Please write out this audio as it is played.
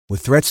With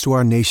threats to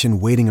our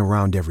nation waiting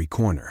around every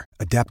corner,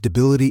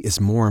 adaptability is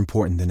more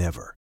important than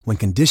ever. When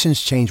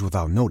conditions change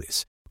without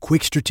notice,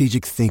 quick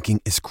strategic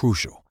thinking is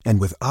crucial.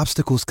 And with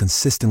obstacles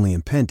consistently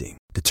impending,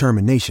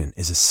 determination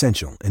is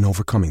essential in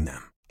overcoming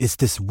them. It's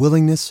this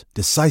willingness,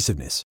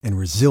 decisiveness, and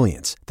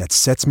resilience that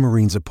sets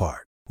Marines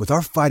apart. With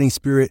our fighting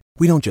spirit,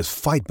 we don't just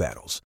fight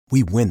battles,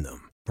 we win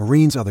them.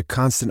 Marines are the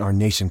constant our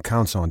nation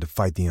counts on to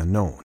fight the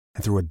unknown.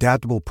 And through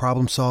adaptable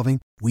problem solving,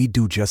 we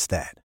do just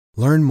that.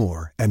 Learn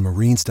more at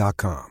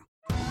marines.com.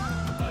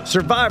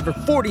 Survivor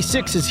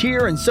 46 is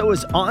here, and so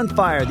is On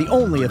Fire, the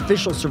only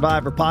official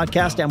Survivor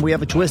podcast, and we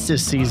have a twist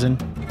this season.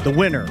 The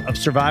winner of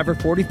Survivor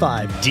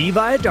 45, Dee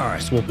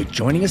Valladares, will be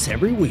joining us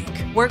every week.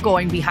 We're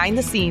going behind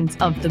the scenes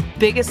of the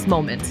biggest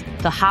moments,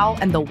 the how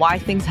and the why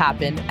things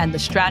happen, and the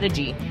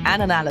strategy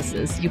and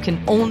analysis you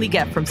can only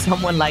get from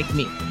someone like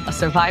me, a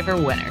Survivor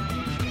winner.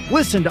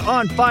 Listen to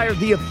On Fire,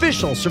 the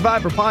official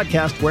Survivor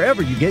podcast,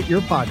 wherever you get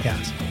your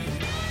podcasts.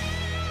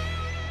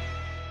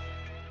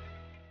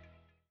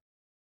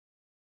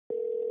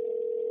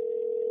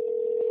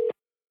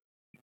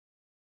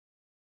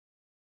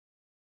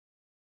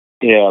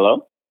 Yeah,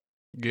 hello.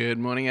 Good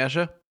morning,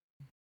 Asher.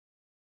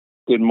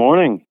 Good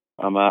morning.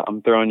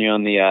 I'm throwing you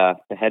on the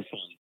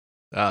headphones.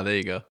 Ah, there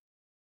you go.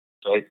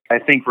 So I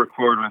think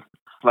record with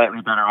slightly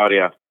better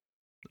audio.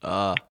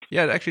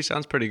 Yeah, it actually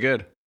sounds pretty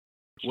good.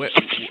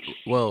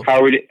 Well, how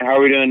are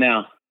we doing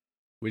now?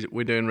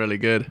 We're doing really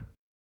good.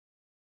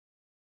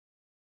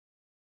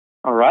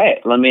 All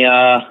right, let me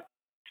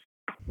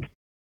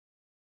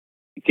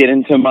get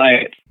into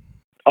my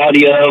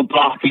audio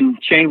blocking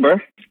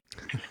chamber.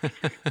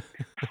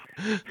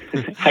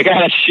 I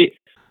got a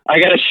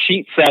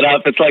sheet set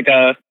up. It's like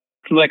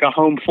a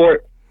home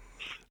fort.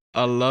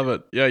 I love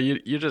it. Yeah,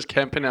 you're just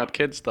camping out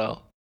kid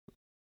style.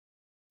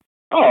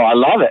 Oh, I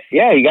love it.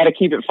 Yeah, you got to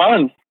keep it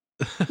fun.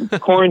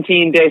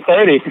 Quarantine day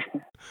 30.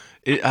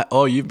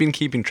 You've been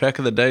keeping track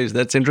of the days.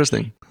 That's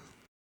interesting.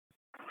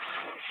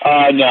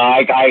 No,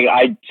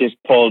 I just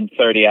pulled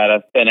 30 out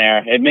of thin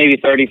air. It may be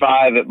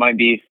 35. It might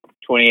be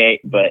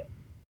 28, but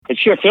it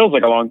sure feels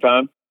like a long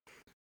time.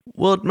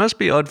 Well, it must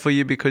be odd for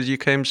you because you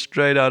came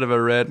straight out of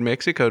a rad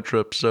Mexico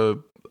trip.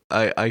 So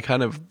I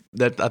think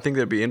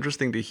that'd be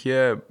interesting to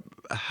hear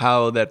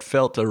how that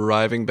felt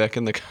arriving back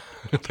in the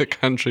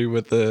country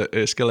with the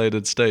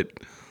escalated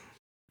state.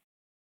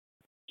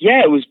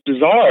 Yeah, it was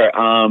bizarre.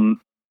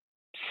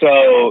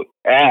 So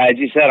as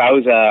you said, I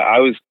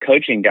was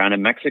coaching down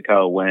in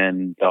Mexico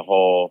when the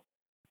whole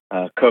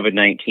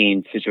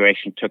COVID-19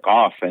 situation took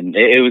off, and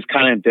it was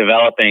kind of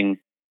developing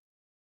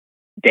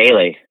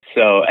daily.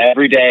 So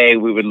every day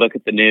we would look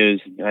at the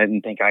news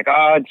and think like,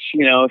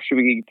 should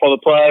we pull the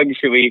plug?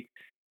 Should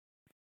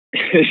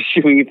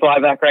we fly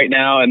back right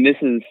now? And this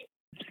is,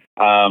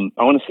 I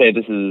want to say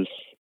this is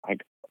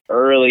like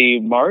early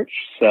March.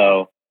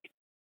 So,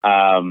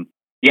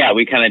 yeah,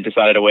 we kind of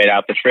decided to wait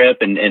out the trip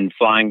and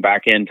flying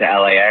back into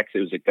LAX. It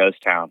was a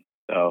ghost town.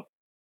 So,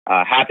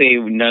 happy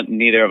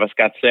neither of us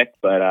got sick,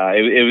 but,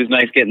 it was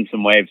nice getting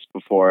some waves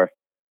before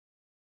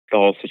the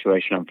whole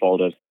situation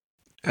unfolded.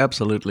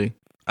 Absolutely.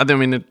 I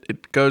mean,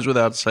 it goes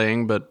without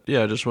saying, but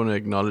yeah, I just want to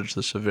acknowledge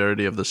the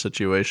severity of the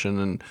situation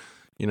and,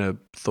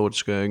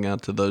 thoughts going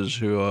out to those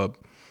who are,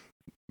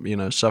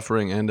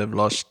 suffering and have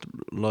lost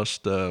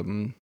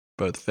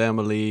both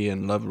family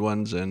and loved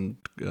ones and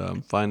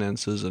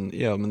finances. And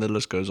yeah, I mean, the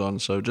list goes on.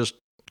 So just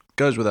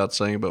goes without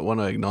saying, but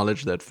want to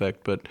acknowledge that fact.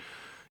 But,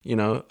 and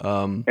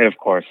of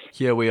course,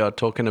 here we are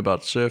talking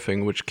about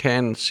surfing, which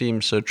can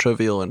seem so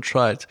trivial and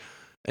trite.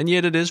 And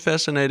yet it is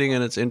fascinating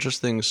and it's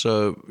interesting.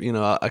 So,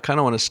 I kind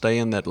of want to stay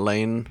in that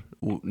lane,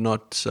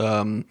 not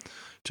to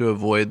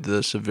avoid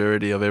the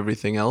severity of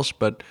everything else.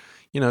 But,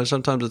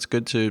 sometimes it's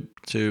good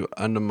to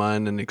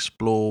undermine and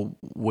explore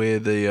where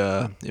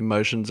the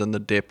emotions and the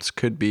depths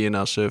could be in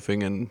our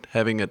surfing and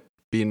having it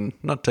been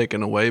not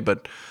taken away,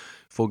 but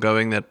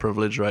foregoing that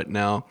privilege right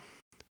now.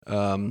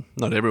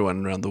 Not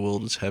everyone around the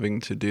world is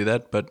having to do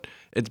that, but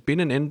it's been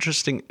an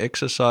interesting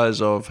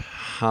exercise of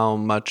how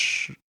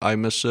much I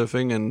miss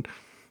surfing. And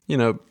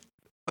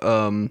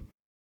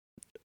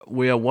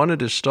where I wanted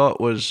to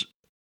start was,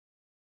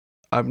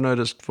 I've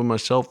noticed for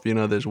myself,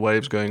 there's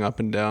waves going up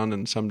and down,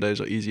 and some days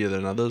are easier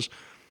than others.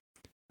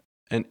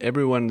 And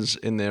everyone's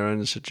in their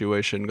own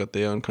situation, got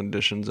their own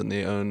conditions and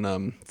their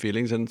own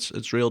feelings, and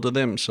it's real to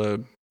them.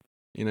 So,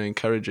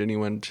 encourage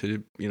anyone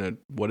to,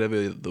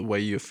 whatever the way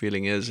you're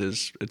feeling is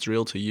it's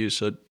real to you.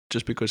 So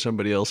just because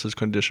somebody else's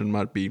condition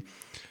might be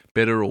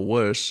better or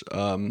worse,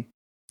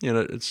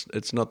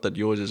 it's not that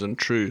yours isn't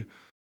true.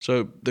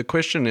 So the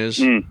question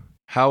is,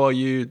 how are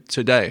you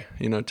today?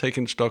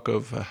 Taking stock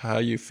of how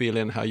you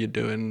feeling, how you're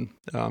doing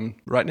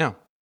right now.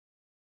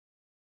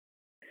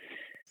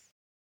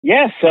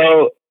 Yeah.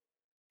 So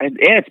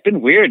it's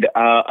been weird.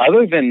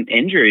 Other than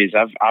injuries,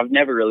 I've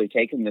never really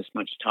taken this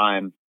much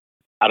time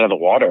out of the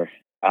water.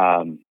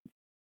 And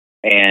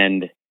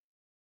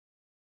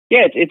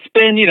yeah, it's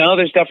been,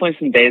 there's definitely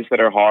some days that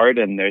are hard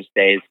and there's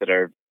days that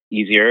are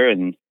easier.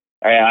 And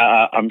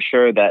I'm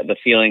sure that the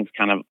feeling's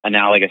kind of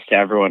analogous to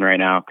everyone right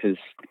now, because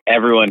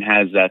everyone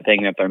has that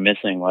thing that they're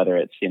missing, whether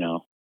it's,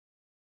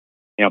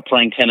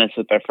 playing tennis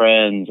with their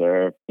friends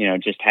or,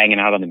 just hanging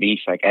out on the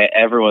beach. Like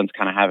everyone's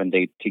kind of having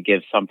to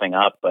give something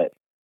up. But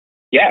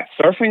yeah,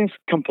 surfing's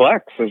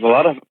complex. There's a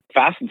lot of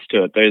facets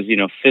to it. There's,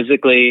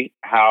 physically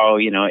how,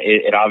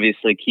 it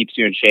obviously keeps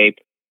you in shape.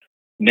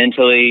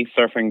 Mentally,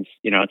 surfing's,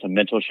 it's a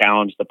mental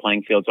challenge. The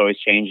playing field's always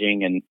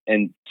changing.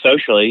 And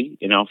socially,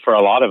 for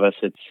a lot of us,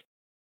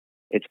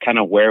 it's kind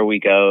of where we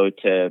go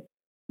to,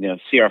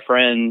 see our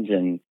friends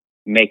and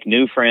make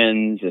new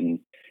friends, and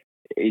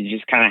you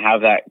just kind of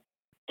have that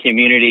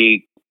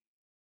communication.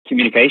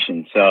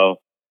 So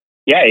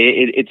yeah,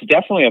 it's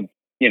definitely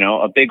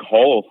a big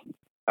hole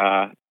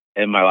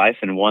in my life,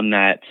 and one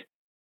that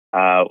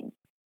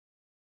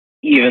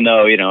even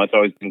though it's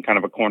always been kind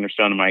of a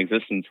cornerstone of my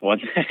existence,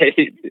 one that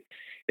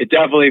it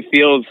definitely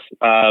feels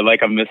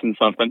like I'm missing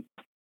something.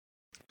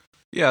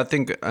 Yeah,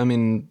 I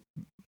mean,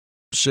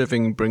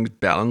 surfing brings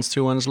balance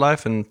to one's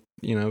life, and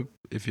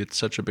if it's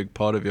such a big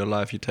part of your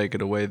life, you take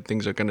it away,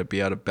 things are going to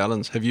be out of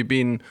balance. Have you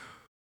been,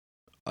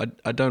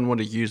 I don't want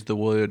to use the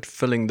word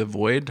filling the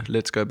void,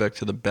 let's go back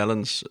to the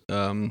balance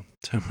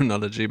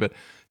terminology, but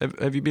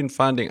have you been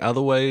finding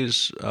other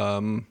ways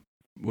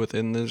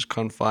within those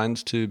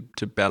confines to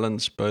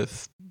balance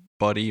both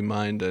body,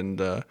 mind,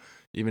 and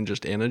even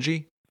just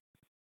energy?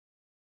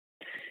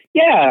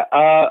 Yeah,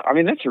 I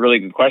mean, that's a really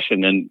good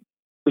question, and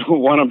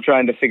one I'm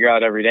trying to figure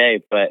out every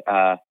day. But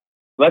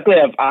luckily,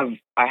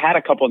 I had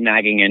a couple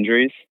nagging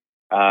injuries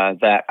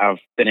that I've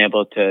been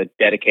able to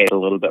dedicate a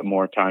little bit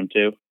more time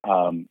to.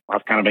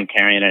 I've kind of been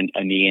carrying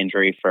a knee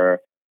injury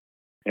for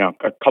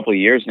a couple of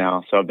years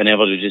now, so I've been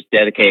able to just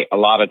dedicate a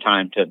lot of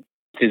time to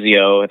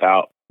physio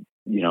without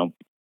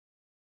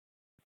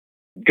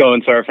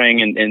going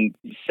surfing and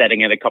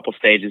setting it a couple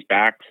stages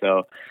back.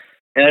 So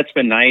yeah, that's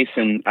been nice,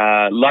 and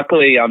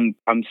luckily I'm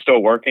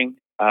still working,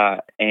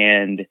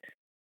 and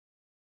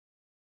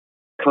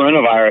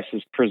coronavirus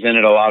has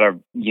presented a lot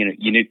of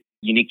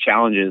unique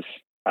challenges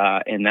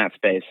in that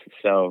space.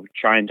 So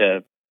trying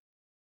to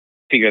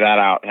figure that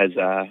out has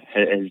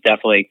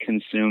definitely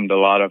consumed a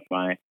lot of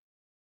my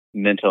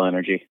mental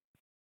energy.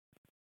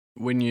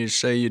 When you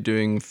say you're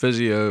doing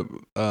physio,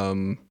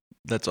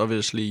 that's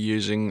obviously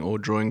using or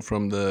drawing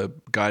from the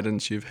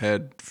guidance you've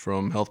had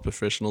from health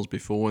professionals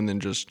before, and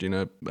then just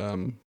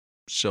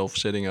self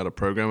setting out a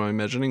program. I'm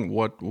imagining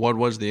what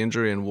was the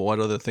injury and what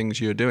are the things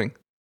you're doing?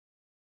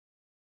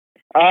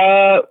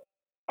 I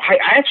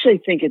actually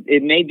think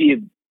it may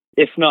be,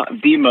 if not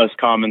the most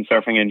common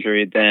surfing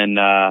injury, then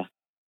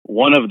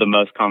one of the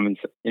most common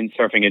in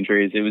surfing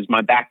injuries. It was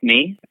my back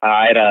knee.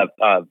 I had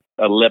a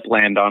lip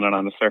land on it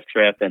on a surf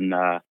trip, and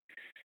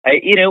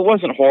it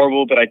wasn't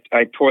horrible, but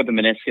I tore the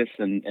meniscus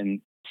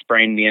and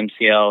sprained the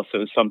MCL. So it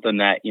was something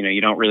that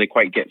you don't really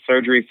quite get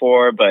surgery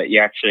for, but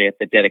you actually have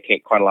to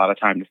dedicate quite a lot of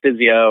time to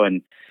physio.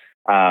 And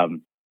so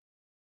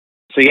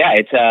yeah,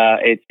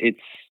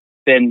 it's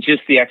been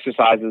just the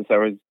exercises that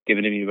was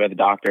given to me by the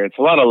doctor. It's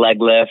a lot of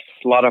leg lifts,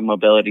 a lot of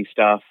mobility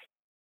stuff.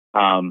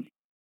 And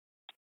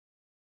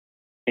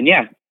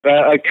yeah,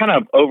 kind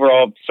of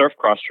overall surf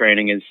cross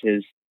training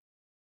is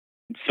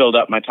filled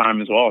up my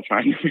time as well,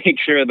 trying to make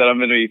sure that I'm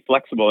going to be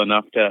flexible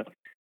enough to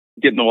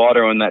get in the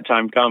water when that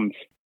time comes.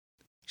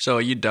 So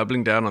are you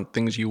doubling down on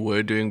things you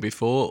were doing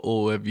before,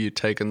 or have you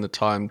taken the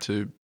time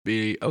to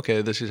be,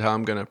 okay, this is how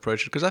I'm going to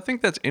approach it? Because I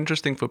think that's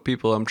interesting for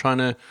people. I'm trying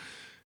to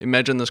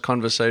imagine this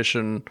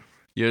conversation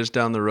years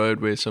down the road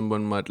where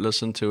someone might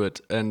listen to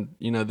it, and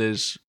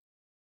there's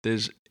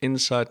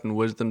insight and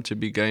wisdom to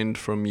be gained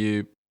from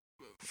you,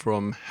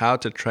 from how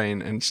to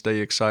train and stay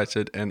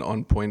excited and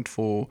on point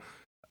for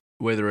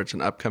whether it's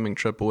an upcoming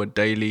trip or a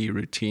daily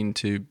routine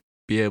to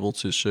be able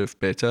to surf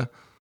better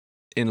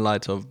in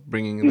light of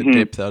bringing the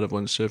depth out of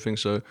one's surfing.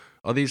 So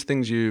are these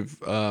things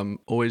you've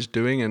always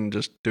doing and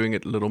just doing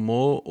it a little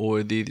more, or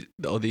are these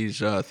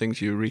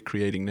things you're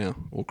recreating now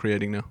or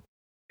creating now?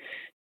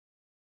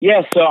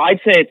 Yeah, so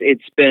I'd say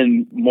it's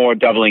been more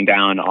doubling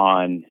down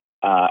on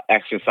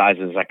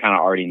exercises I kind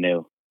of already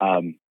knew.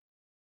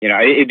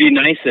 It'd be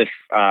nice if,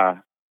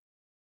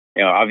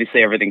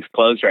 obviously everything's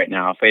closed right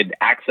now. If I had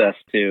access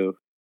to,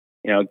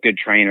 a good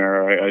trainer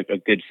or a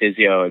good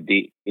physio, it'd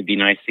be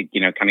nice to,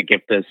 kind of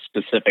give the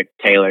specific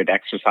tailored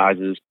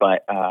exercises.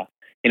 But,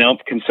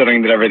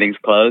 considering that everything's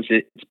closed,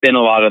 it's been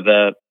a lot of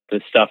the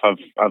stuff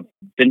I've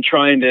been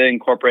trying to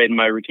incorporate in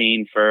my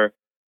routine for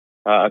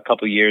a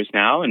couple of years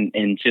now,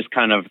 and just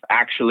kind of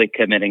actually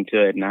committing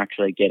to it and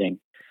actually getting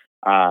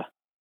kind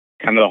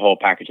of the whole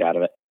package out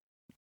of it.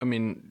 I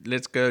mean,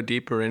 let's go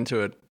deeper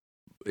into it.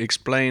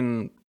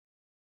 Explain,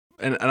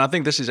 and I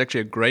think this is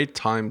actually a great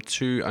time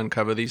to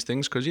uncover these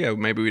things, because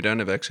maybe we don't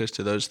have access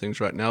to those things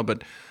right now,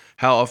 but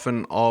how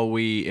often are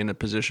we in a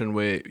position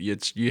where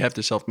you have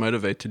to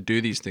self-motivate to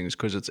do these things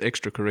because it's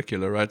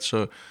extracurricular, right?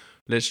 So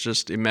let's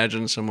just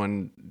imagine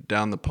someone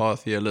down the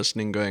path here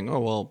listening going, oh,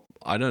 well,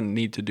 I don't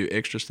need to do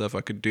extra stuff.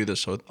 I could do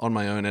this on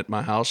my own at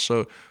my house.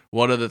 So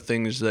what are the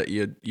things that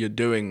you're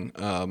doing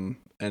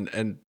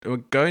and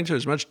go into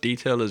as much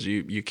detail as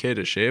you care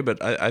to share.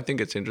 But I think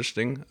it's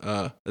interesting.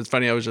 It's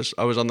funny. I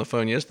was on the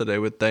phone yesterday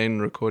with Dane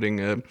recording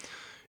a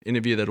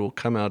interview that will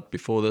come out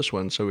before this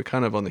one. So we're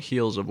kind of on the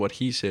heels of what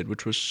he said,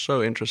 which was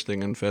so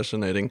interesting and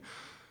fascinating.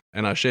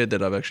 And I shared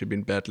that I've actually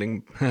been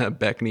battling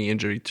back knee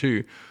injury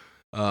too.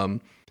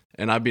 And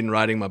I've been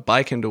riding my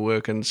bike into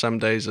work, and some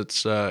days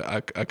it's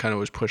I kind of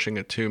was pushing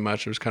it too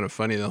much. It was kind of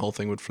funny. The whole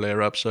thing would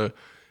flare up. So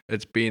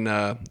it's been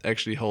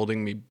actually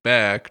holding me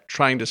back,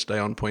 trying to stay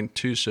on point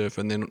to surf.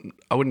 And then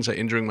I wouldn't say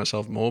injuring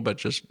myself more, but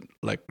just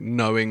like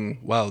knowing,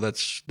 wow,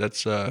 that's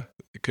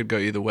it could go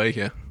either way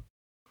here.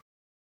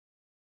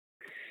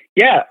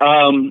 Yeah.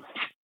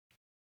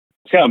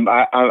 So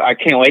I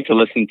can't wait to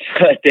listen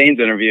to Dane's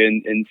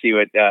interview and see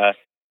what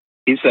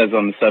he says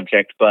on the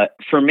subject. But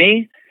for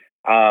me,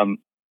 I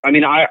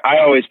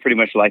always pretty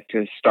much like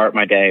to start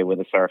my day with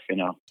a surf,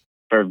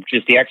 for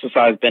just the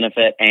exercise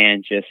benefit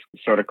and just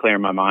sort of clear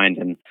my mind.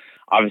 And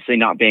obviously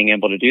not being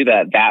able to do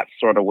that, that's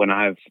sort of when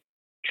I've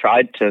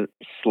tried to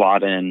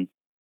slot in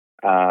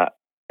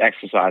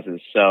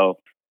exercises. So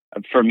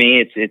for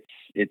me,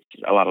 it's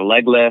a lot of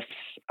leg lifts,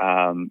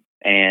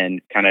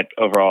 and kind of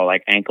overall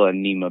like ankle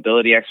and knee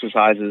mobility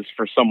exercises.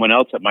 For someone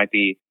else, it might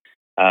be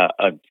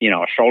a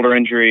shoulder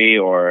injury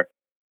or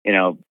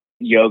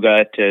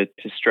yoga to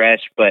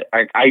stretch. But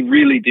I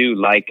really do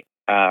like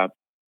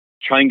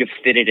trying to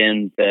fit it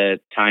in the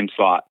time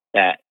slot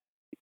that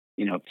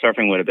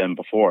surfing would have been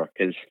before,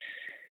 because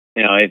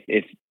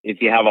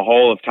if you have a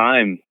hole of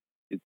time,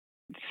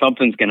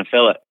 something's going to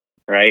fill it,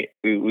 right?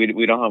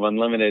 We don't have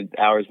unlimited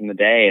hours in the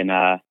day, and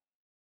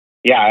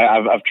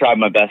I've tried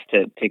my best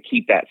to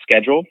keep that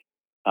schedule.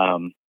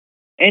 And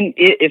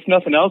if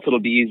nothing else, it'll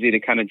be easy to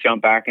kind of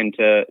jump back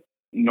into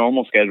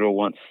normal schedule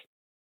once,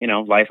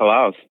 life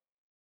allows.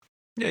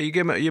 Yeah,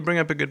 you bring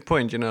up a good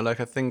point. I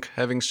think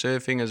having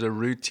surfing as a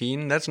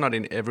routine, that's not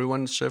in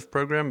everyone's surf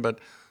program, but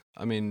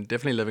I mean,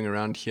 definitely living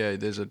around here,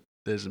 there's a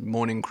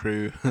morning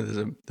crew,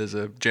 there's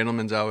a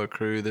gentleman's hour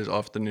crew, there's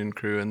afternoon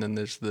crew, and then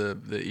there's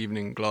the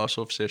evening glass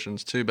off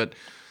sessions too. But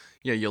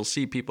yeah, you'll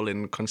see people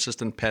in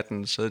consistent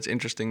patterns. So it's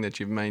interesting that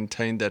you've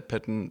maintained that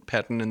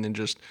pattern and then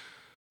just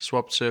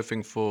swapped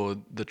surfing for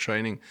the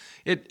training.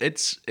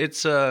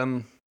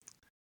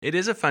 It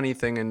is a funny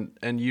thing,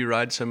 and you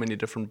ride so many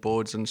different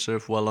boards and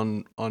surf well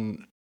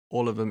on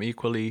all of them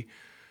equally.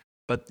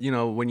 But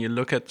when you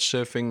look at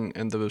surfing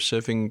and the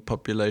surfing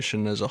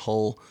population as a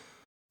whole,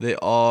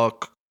 there are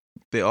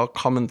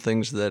common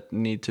things that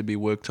need to be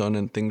worked on,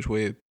 and things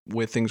where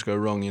things go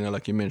wrong.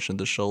 Like you mentioned,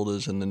 the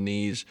shoulders and the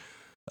knees.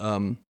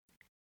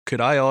 Could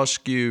I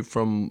ask you,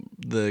 from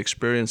the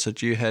experience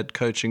that you had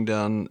coaching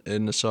down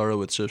in Nosara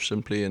with Surf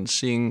Simply and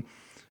seeing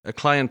a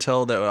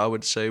clientele that I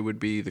would say would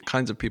be the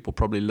kinds of people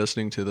probably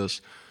listening to this,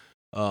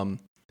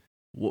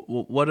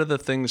 what are the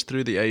things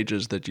through the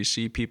ages that you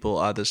see people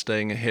either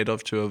staying ahead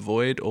of to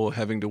avoid, or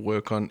having to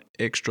work on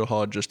extra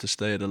hard just to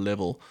stay at a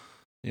level?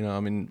 I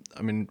mean,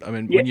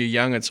 when you're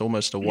young, it's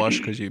almost a wash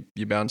because you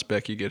bounce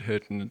back, you get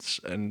hurt,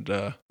 and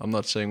I'm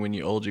not saying when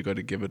you're old you got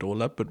to give it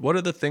all up. But what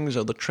are the things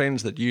or the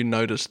trends that you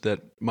noticed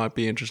that might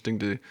be interesting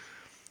to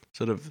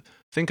sort of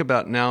think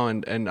about now?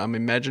 And I'm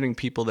imagining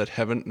people that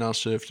haven't now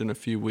surfed in a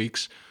few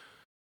weeks,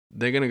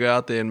 they're going to go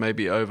out there and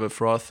maybe over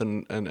froth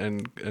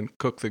and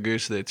cook the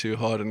goose there too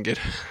hard and get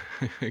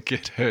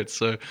get hurt.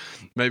 So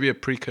maybe a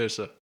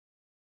precursor.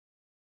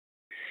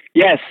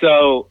 Yeah,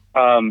 so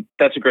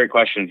that's a great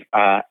question.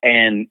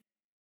 And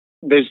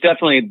there's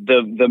definitely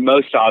the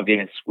most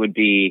obvious would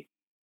be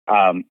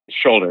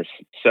shoulders.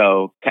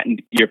 So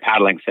your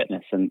paddling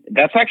fitness. And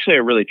that's actually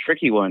a really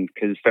tricky one,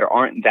 because there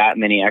aren't that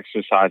many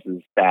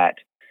exercises that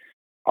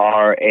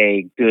are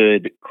a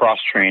good cross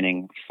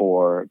training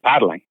for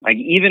paddling. Like,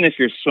 even if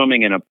you're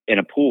swimming in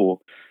a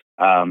pool,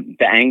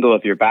 the angle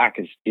of your back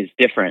is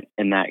different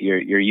in that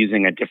you're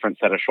using a different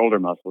set of shoulder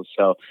muscles.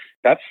 So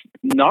that's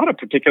not a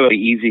particularly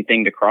easy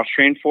thing to cross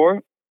train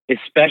for,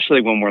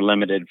 especially when we're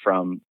limited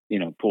from,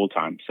 pool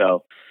time.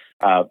 So,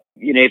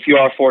 if you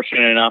are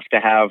fortunate enough to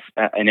have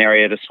an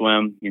area to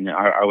swim,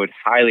 I would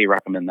highly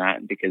recommend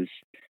that, because,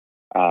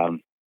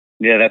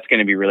 that's going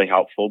to be really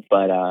helpful.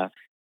 But,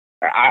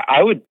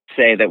 I would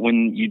say that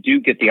when you do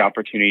get the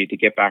opportunity to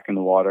get back in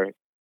the water,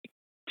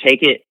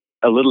 take it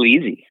a little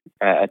easy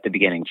at the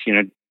beginning.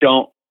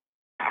 Don't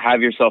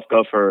have yourself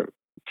go for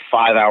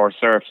 5-hour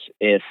surfs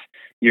if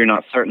you're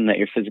not certain that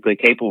you're physically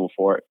capable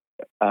for it,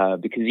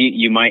 because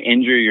you might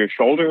injure your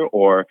shoulder,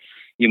 or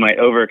you might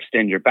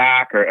overextend your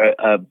back, or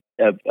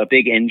a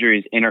big injury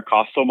is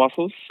intercostal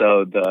muscles,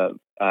 so the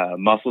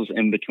muscles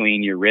in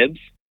between your ribs.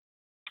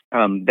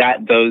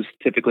 Those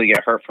typically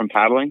get hurt from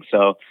paddling.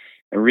 So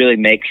really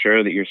make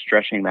sure that you're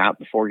stretching that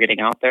before getting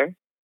out there.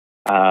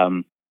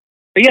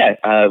 But yeah,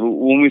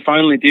 when we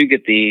finally do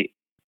get the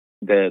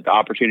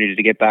opportunity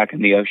to get back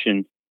in the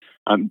ocean,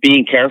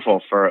 being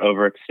careful for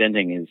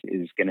overextending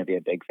is going to be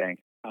a big thing.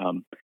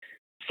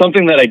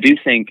 Something that I do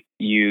think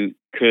you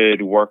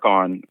could work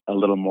on a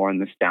little more in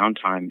this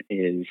downtime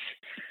is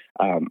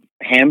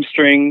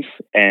hamstrings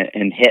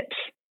and hips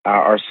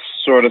are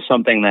sort of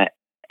something that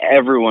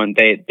everyone,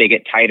 they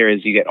get tighter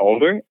as you get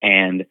older.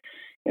 And,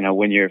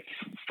 when you're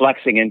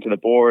flexing into the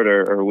board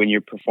or when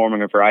you're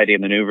performing a variety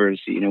of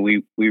maneuvers,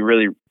 we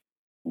really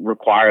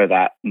require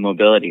that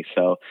mobility.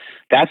 So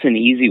that's an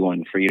easy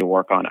one for you to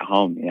work on at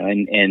home.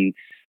 And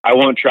I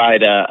won't try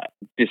to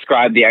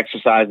describe the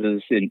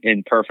exercises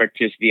in perfect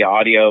just via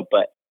audio,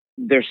 but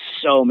there's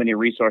so many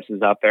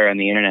resources out there on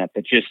the internet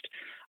that just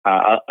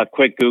a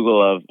quick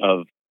Google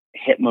of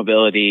hip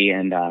mobility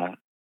and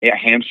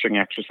hamstring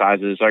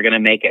exercises are going to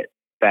make it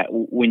that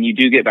when you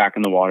do get back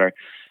in the water,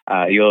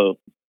 you'll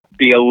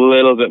be a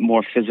little bit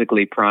more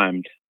physically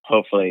primed,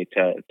 hopefully,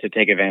 to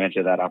take advantage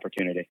of that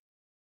opportunity.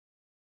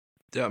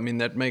 Yeah, I mean,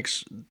 that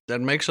makes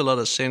a lot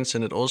of sense.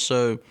 And it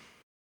also,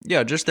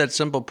 just that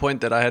simple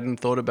point that I hadn't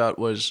thought about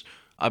was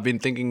I've been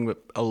thinking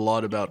a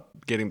lot about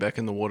getting back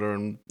in the water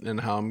and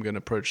how I'm going to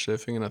approach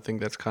surfing. And I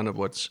think that's kind of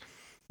what's,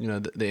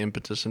 the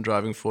impetus and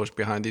driving force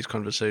behind these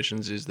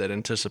conversations is that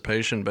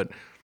anticipation. But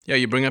yeah,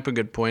 you bring up a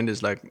good point,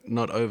 is like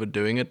not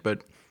overdoing it.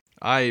 But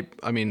I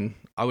mean,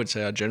 I would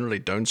say I generally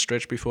don't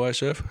stretch before I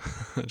surf.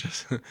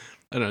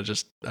 I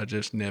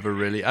just never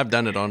really, I've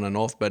done it on and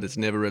off, but it's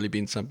never really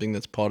been something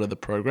that's part of the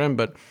program.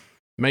 But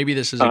maybe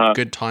this is a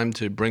good time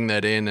to bring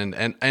that in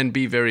and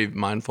be very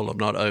mindful of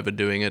not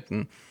overdoing it.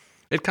 And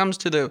it comes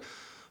to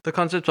the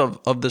concept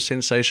of the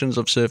sensations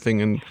of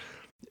surfing. And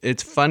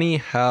it's funny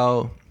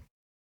how,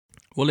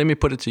 well, let me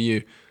put it to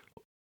you.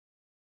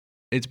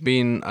 It's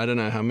been, I don't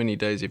know how many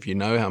days, if you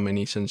know how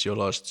many since your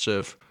last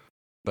surf,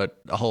 but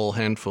a whole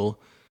handful.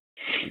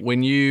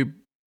 When you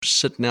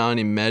sit now and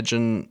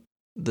imagine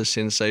the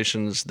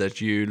sensations that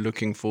you're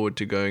looking forward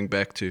to going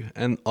back to,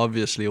 and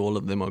obviously all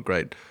of them are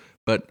great,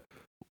 but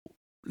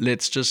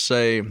let's just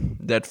say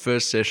that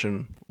first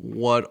session,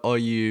 what are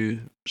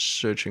you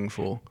searching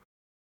for?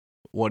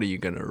 What are you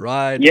going to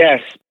ride?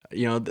 Yes.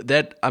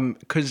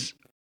 Because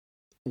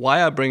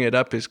why I bring it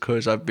up is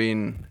because I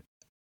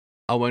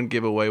won't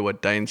give away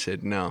what Dane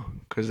said now,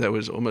 because that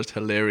was almost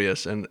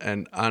hilarious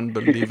and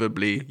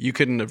unbelievably, you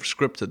couldn't have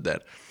scripted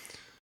that.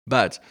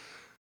 But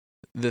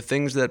the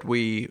things that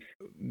we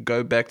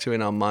go back to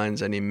in our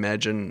minds and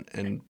imagine,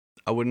 and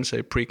I wouldn't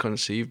say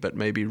preconceive, but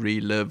maybe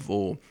relive,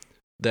 or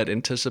that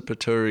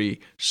anticipatory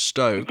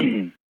stoke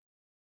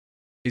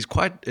is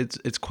quite,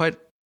 it's quite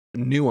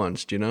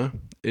nuanced,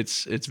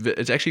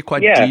 it's actually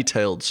quite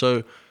detailed.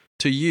 So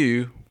to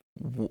you,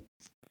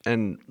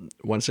 and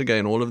once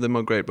again, all of them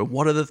are great, but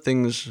what are the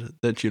things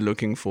that you're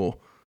looking for?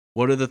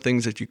 What are the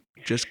things that you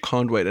just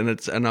can't wait?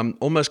 And I'm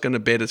almost going to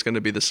bet it's going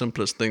to be the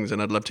simplest things, and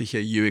I'd love to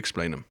hear you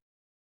explain them.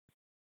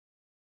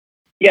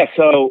 Yeah,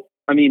 so,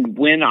 I mean,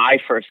 when I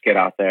first get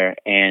out there,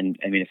 and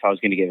I mean, if I was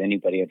going to give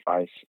anybody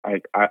advice,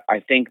 I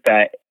think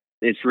that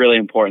it's really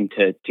important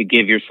to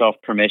give yourself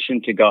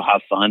permission to go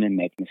have fun and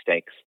make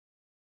mistakes,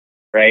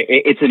 right?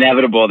 It's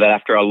inevitable that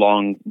after a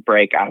long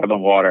break out of the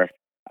water,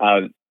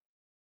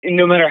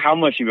 no matter how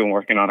much you've been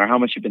working on or how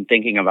much you've been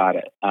thinking about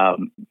it,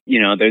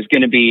 there's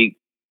going to be,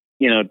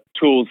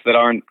 tools that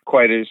aren't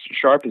quite as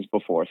sharp as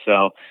before.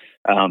 So,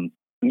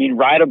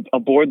 ride a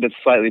board that's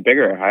slightly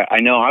bigger.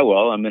 I know I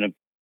will. I'm going to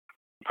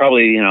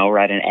probably,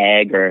 ride an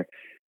egg or,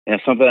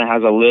 something that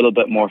has a little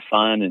bit more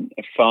fun and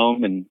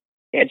foam, and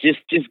just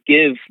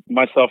give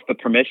myself the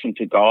permission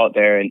to go out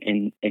there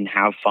and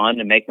have fun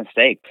and make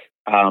mistakes.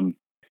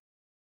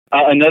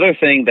 Another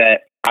thing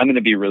that I'm going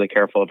to be really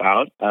careful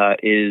about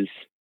is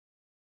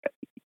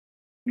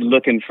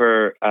looking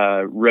for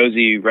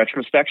rosy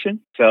retrospection.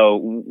 So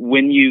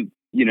when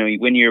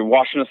when you're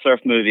watching a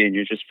surf movie and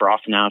you're just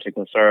frothing out to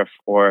go surf,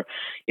 or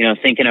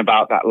thinking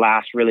about that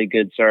last really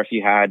good surf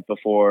you had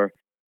before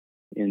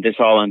this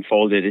all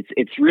unfolded,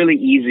 it's really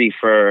easy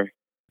for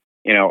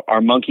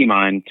our monkey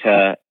mind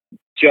to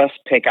just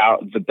pick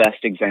out the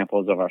best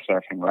examples of our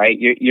surfing. Right?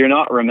 You're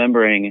not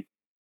remembering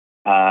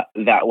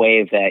that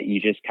wave that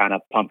you just kind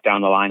of pumped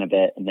down the line a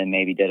bit and then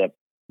maybe did a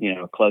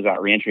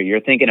closeout reentry.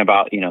 You're thinking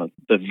about,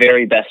 the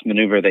very best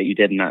maneuver that you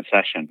did in that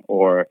session,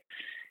 or,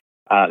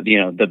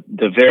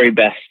 the very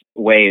best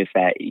wave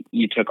that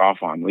you took off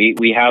on.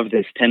 We have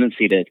this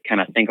tendency to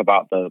kind of think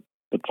about the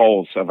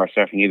poles of our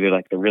surfing, either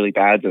like the really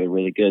bads or the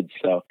really good.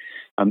 So,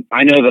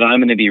 I know that I'm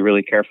going to be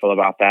really careful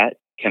about that,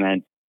 kind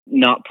of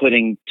not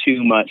putting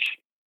too much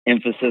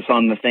emphasis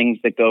on the things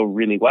that go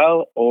really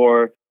well,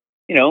 or,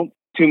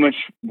 too much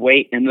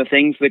weight in the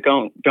things that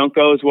don't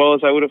go as well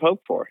as I would have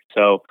hoped for.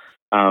 So,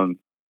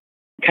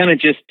 kind of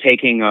just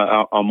taking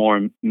a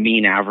more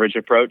mean average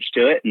approach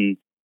to it. And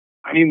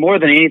I mean, more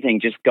than anything,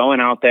 just going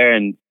out there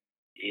and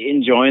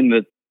enjoying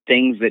the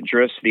things that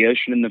drew us to the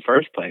ocean in the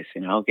first place,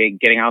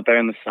 getting out there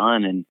in the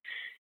sun and,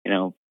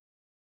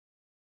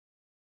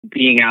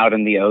 being out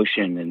in the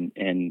ocean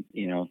and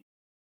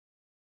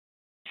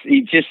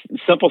just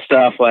simple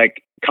stuff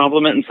like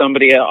complimenting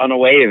somebody on a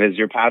wave as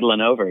you're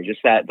paddling over, just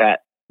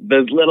that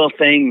those little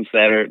things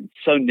that are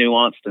so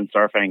nuanced in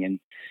surfing and,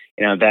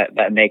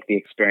 that make the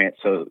experience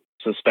so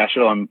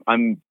special.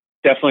 I'm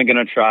definitely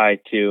going to try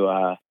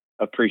to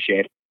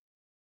appreciate it.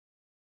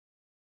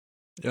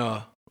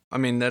 Yeah, I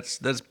mean that's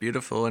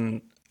beautiful,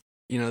 and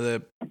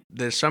the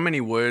there's so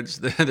many words.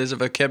 There's a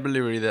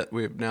vocabulary that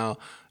we've now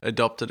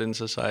adopted in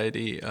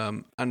society,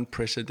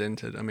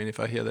 unprecedented. I mean, if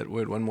I hear that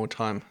word one more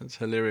time, it's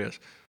hilarious.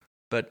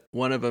 But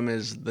one of them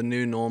is the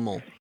new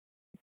normal.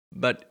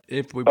 But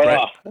if we we've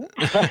heard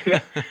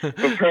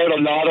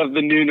a lot of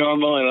the new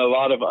normal and a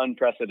lot of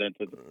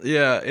unprecedented.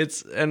 Yeah,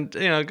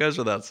 it goes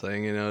without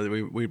saying,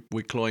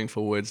 we're clawing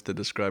for words to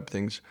describe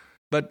things.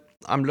 But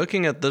I'm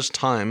looking at this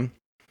time,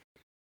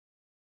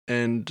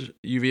 and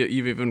you've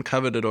even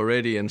covered it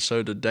already, and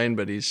so did Dane.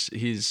 But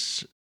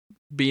he's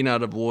been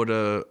out of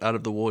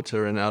the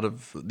water and out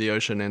of the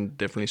ocean, and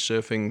definitely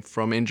surfing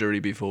from injury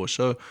before.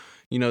 So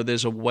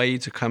there's a way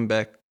to come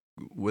back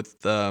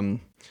with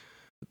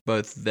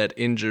both that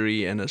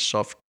injury and a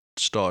soft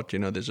start.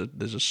 There's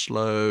a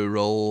slow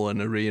roll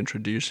and a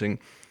reintroducing,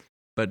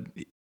 but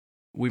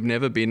we've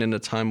never been in a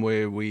time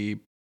where we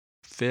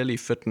fairly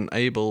fit and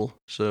able,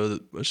 so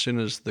that as soon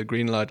as the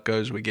green light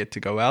goes, we get to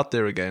go out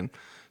there again.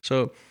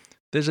 So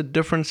there's a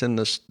difference in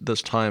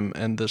this time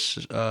and this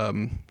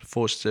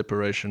forced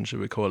separation, should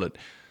we call it.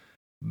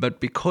 But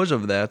because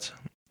of that,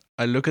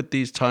 I look at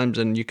these times,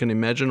 and you can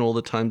imagine all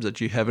the times that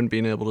you haven't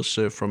been able to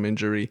surf from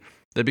injury.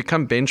 They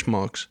become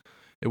benchmarks.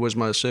 It was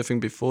my surfing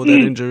before that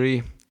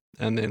injury,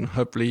 and then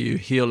hopefully you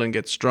heal and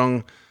get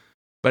strong.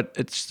 But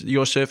it's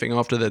your surfing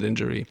after that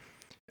injury.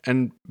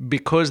 And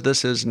because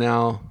this is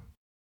now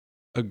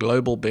a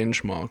global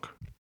benchmark,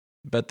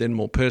 but then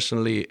more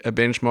personally, a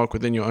benchmark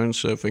within your own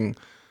surfing,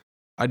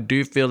 I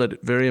do feel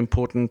it very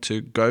important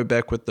to go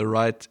back with the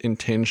right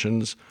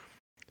intentions.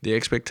 The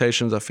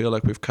expectations I feel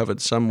like we've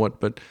covered somewhat,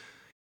 but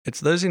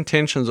it's those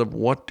intentions of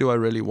what do I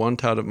really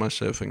want out of my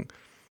surfing?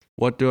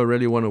 What do I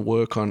really want to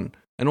work on?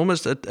 And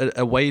almost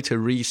a way to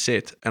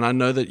reset. And I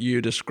know that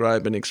you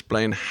describe and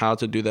explain how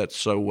to do that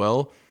so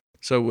well.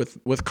 So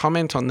with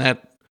comment on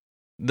that,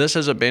 this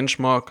is a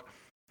benchmark,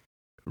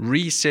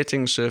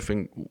 resetting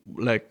surfing.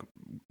 Like,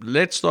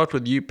 let's start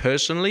with you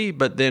personally,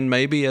 but then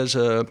maybe as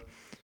a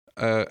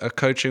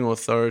coaching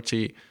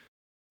authority,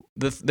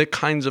 the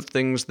kinds of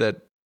things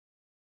that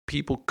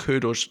people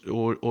could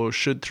or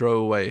should throw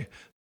away,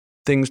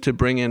 things to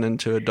bring in and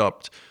to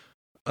adopt,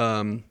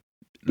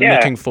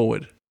 looking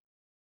forward.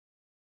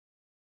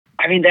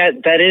 I mean,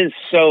 that is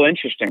so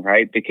interesting,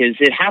 right? Because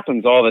it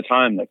happens all the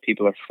time that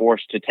people are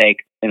forced to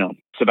take,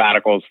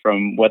 sabbaticals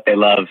from what they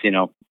love.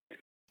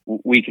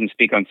 We can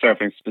speak on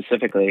surfing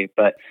specifically,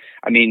 but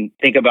I mean,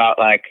 think about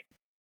like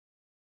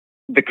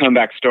the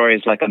comeback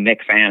stories like a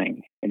Mick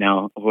Fanning,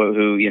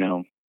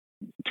 who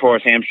tore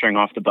his hamstring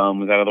off the bum,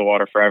 was out of the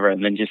water forever,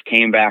 and then just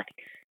came back,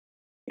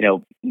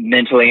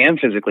 mentally and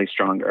physically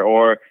stronger.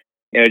 Or,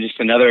 just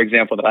another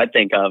example that I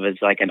think of is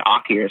like an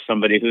Aki, or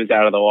somebody who's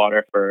out of the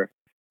water for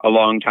a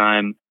long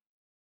time,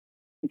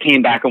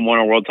 came back and won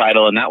a world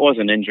title, and that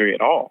wasn't injury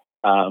at all.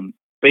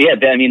 But yeah,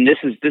 I mean, this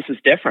is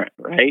different,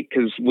 right?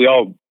 Because we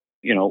all,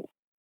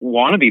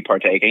 want to be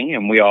partaking,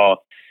 and we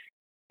all,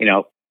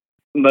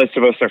 most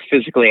of us are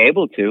physically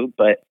able to,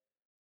 but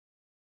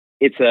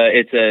it's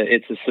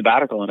a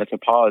sabbatical, and it's a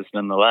pause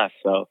nonetheless.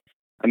 So,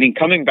 I mean,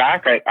 coming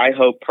back, I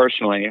hope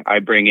personally I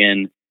bring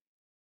in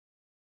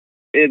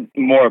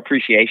more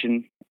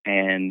appreciation,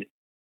 and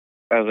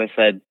as I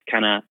said,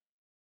 kind of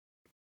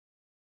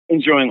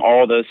enjoying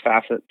all those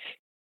facets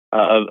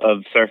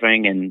of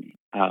surfing. And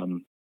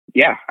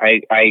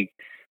I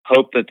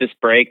hope that this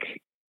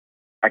break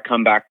I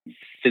come back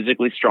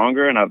physically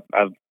stronger, and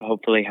I've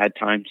hopefully had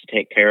time to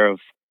take care of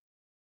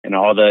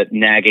all the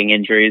nagging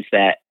injuries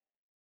that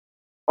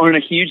aren't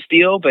a huge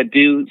deal, but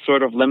do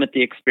sort of limit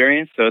the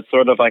experience. So it's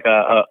sort of like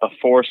a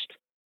forced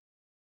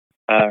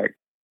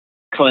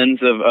cleanse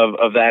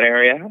of that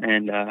area.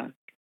 And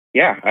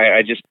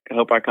I just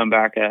hope I come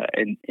back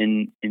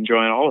in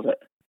enjoying all of it.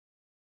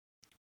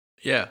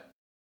 Yeah,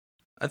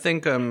 I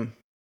think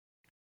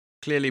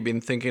clearly been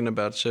thinking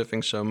about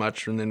surfing so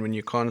much, and then when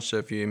you can't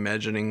surf, you're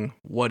imagining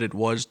what it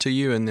was to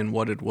you and then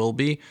what it will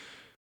be.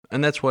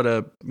 And that's what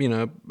a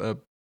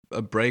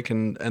break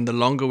and the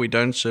longer we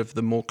don't surf,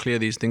 the more clear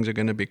these things are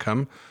going to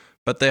become.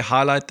 But they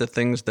highlight the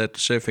things that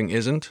surfing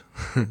isn't.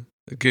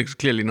 It's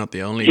clearly not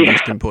the only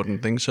most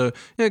important thing. So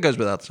it goes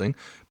without saying.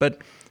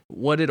 But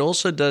what it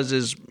also does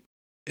is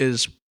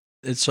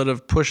it sort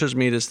of pushes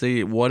me to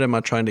see what am I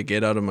trying to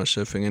get out of my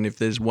surfing. And if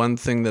there's one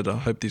thing that I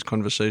hope these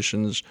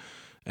conversations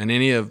and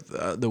any of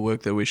the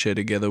work that we share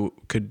together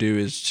could do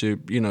is to,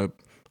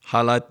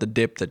 highlight the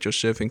depth that your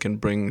surfing can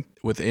bring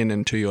within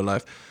into your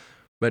life.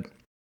 But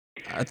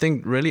I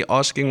think really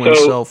asking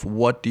oneself,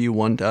 what do you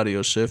want out of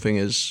your surfing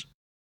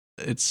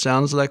it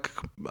sounds like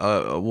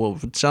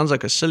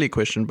a silly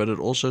question, but it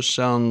also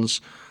sounds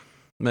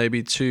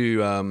maybe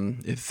too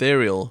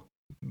ethereal.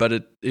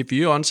 But if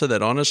you answer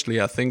that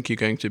honestly, I think you're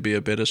going to be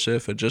a better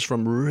surfer just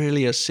from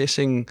really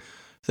assessing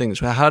things.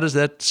 How does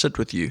that sit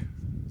with you?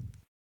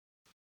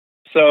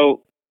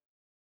 So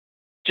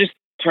just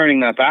turning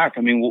that back,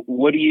 I mean,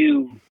 what do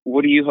you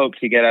hope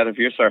to get out of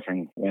your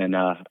surfing when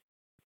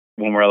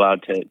we're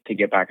allowed to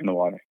get back in the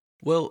water?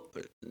 Well,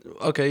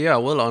 okay, yeah,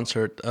 we'll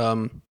answer it.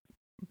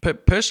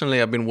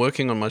 personally, I've been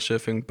working on my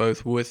surfing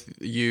both with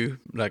you,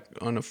 like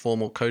on a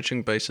formal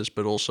coaching basis,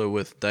 but also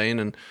with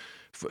Dane,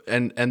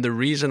 and the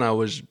reason I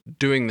was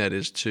doing that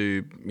is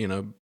to,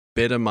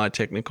 better my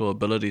technical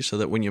ability, so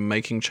that when you're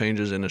making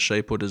changes in a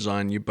shape or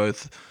design, you're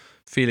both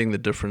feeling the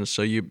difference.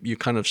 So you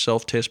kind of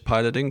self-test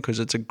piloting, because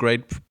it's a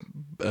great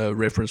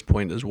reference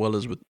point, as well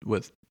as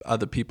with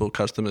other people,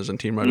 customers and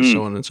team riders,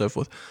 so on and so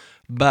forth.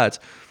 But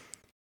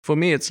for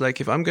me, it's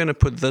like, if I'm going to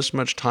put this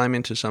much time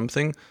into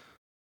something,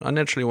 I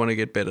naturally want to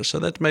get better. So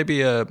that may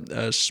be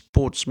a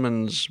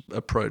sportsman's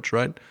approach,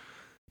 right?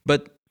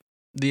 But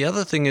the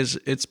other thing is,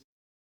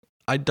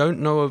 I don't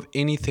know of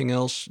anything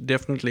else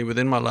definitely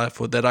within my life,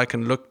 or that I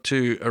can look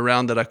to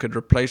around, that I could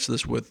replace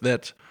this with,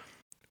 that,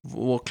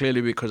 well,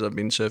 clearly because I've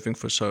been surfing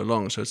for so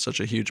long, so it's such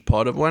a huge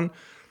part of one.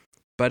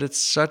 But it's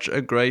such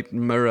a great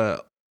mirror.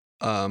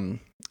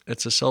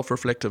 It's a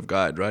self-reflective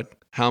guide, right?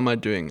 How am I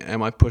doing?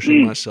 Am I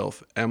pushing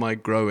myself? Am I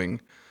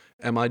growing?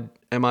 Am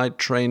I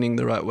training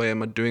the right way?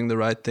 Am I doing the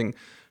right thing?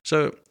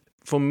 So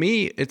for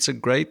me, it's a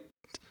great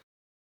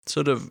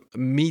sort of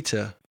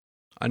meter.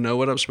 I know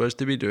what I'm supposed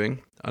to be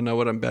doing. I know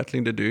what I'm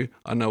battling to do.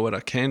 I know what I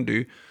can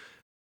do.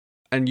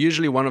 And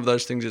usually one of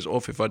those things is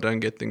off if I don't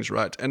get things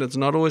right. And it's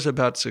not always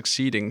about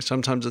succeeding.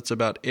 Sometimes it's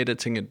about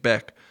editing it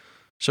back.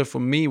 So for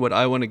me, what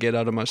I want to get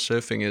out of my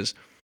surfing is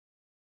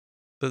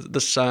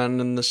the sun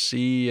and the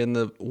sea and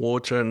the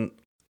water, and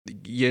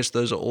yes,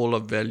 those are all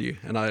of value,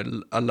 and I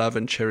love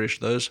and cherish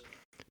those.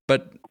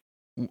 But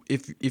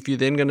if you're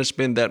then going to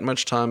spend that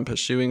much time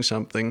pursuing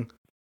something,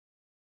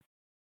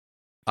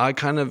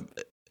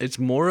 it's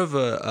more of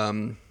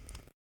a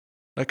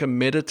like a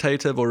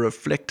meditative or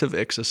reflective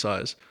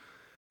exercise,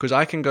 because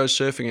I can go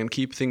surfing and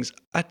keep things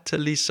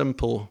utterly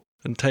simple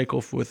and take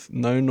off with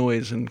no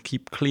noise and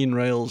keep clean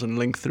rails and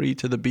link 3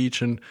 to the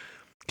beach and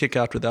kick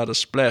out without a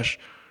splash,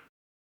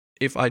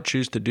 if I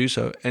choose to do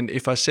so. And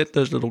if I set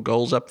those little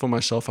goals up for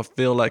myself, I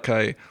feel like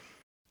I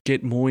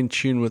get more in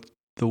tune with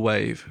the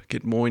wave,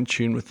 get more in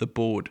tune with the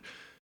board,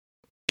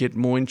 get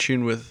more in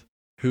tune with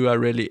who I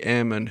really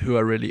am and who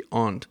I really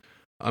aren't.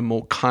 I'm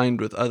more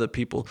kind with other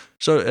people.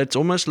 So it's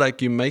almost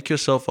like you make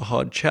yourself a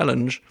hard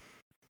challenge,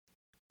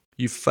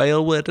 you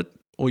fail at it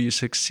or you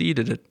succeed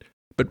at it.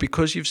 But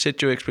because you've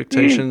set your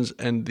expectations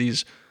and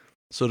these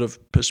sort of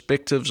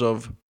perspectives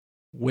of,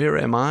 where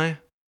am I?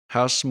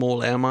 How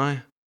small am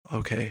I?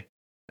 Okay.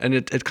 And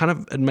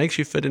it makes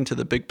you fit into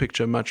the big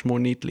picture much more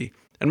neatly.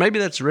 And maybe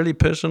that's really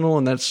personal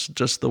and that's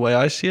just the way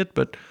I see it,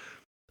 but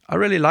I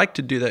really like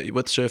to do that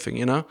with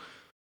surfing,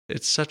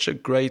 It's such a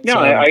great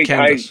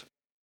canvas.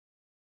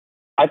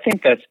 I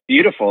think that's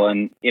beautiful.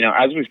 And,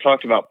 as we've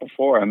talked about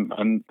before,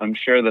 I'm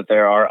sure that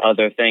there are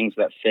other things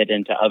that fit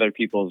into other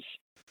people's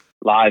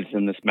lives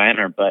in this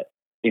manner. But,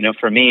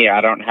 for me,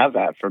 I don't have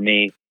that. For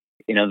me,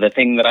 the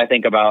thing that I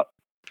think about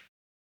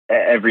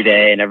every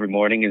day and every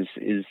morning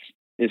is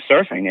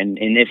surfing. And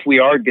if we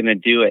are going to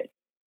do it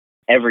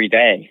every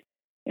day,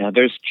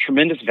 there's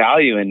tremendous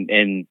value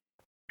in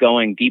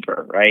going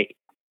deeper, right?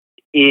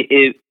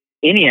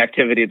 Any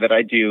activity that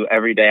I do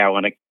every day, I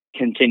want to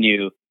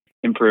continue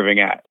improving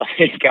at.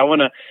 Like I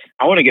want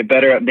to get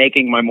better at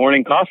making my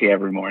morning coffee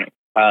every morning.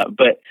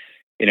 But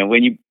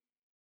when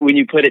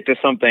you put it to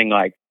something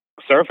like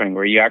surfing,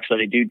 where you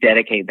actually do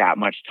dedicate that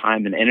much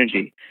time and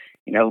energy,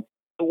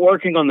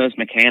 working on those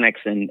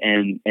mechanics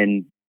and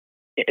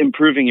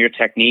improving your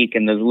technique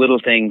and those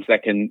little things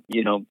that can,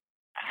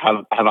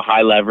 have a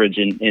high leverage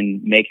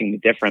in making the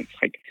difference.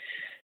 Like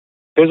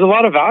there's a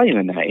lot of value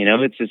in that,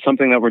 it's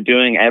something that we're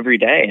doing every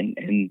day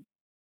and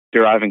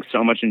deriving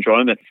so much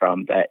enjoyment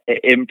from that.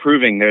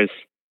 Improving, there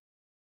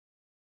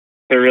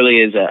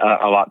really is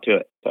a lot to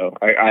it. So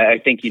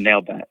I think you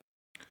nailed that.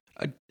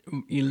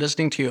 You're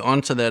listening to you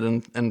answer that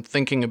and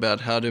thinking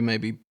about how to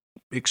maybe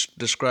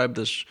describe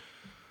this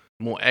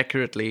more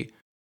accurately.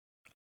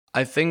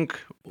 I think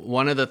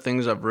one of the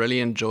things I've really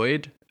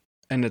enjoyed,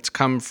 and it's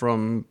come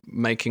from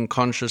making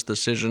conscious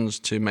decisions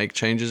to make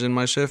changes in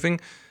my surfing,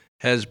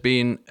 has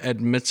been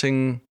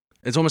admitting,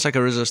 it's almost like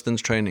a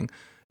resistance training,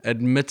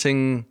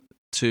 admitting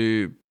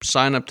to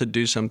sign up to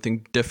do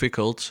something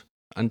difficult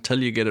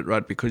until you get it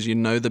right, because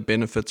the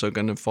benefits are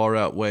going to far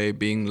outweigh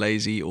being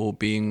lazy or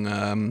being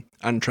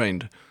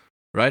untrained,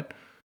 right?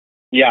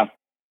 Yeah.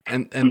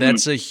 And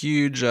that's a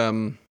huge,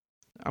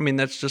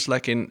 that's just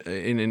like in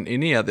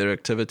any other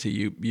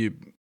activity,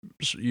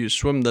 you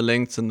swim the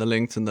lengths and the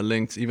lengths and the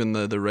lengths, even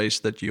though the race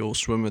that you'll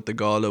swim at the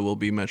gala will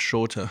be much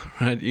shorter,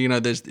 right?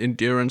 There's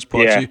endurance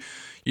parts. Yeah.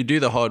 You do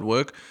the hard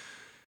work.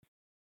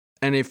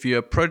 And if you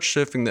approach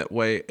surfing that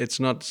way, it's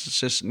not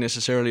just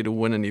necessarily to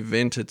win an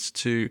event, it's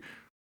to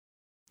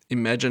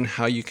imagine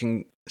how you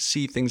can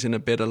see things in a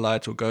better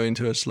light or go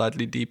into a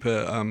slightly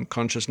deeper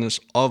consciousness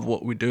of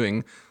what we're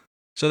doing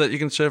so that you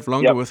can surf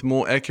longer with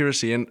more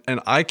accuracy. And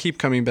I keep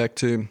coming back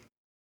to,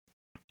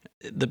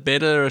 the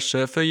better a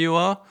surfer you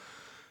are,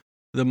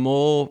 the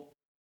more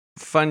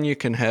fun you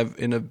can have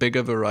in a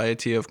bigger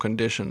variety of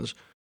conditions,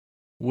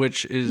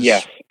 which is...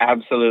 Yes,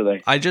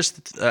 absolutely.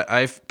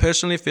 I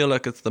personally feel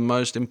like it's the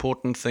most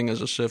important thing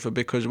as a surfer,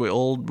 because we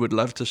all would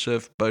love to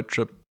surf boat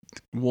trip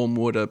warm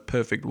water,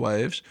 perfect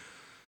waves,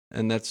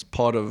 and that's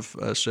part of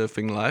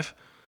surfing life.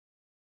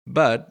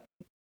 But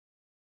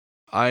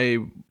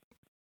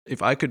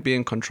if I could be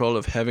in control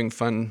of having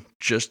fun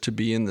just to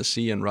be in the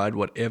sea and ride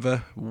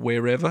whatever,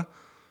 wherever,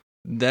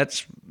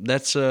 that's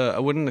I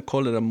wouldn't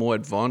call it a more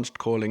advanced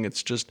calling.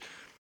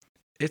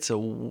 It's a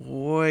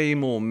way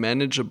more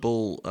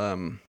manageable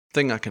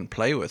thing I can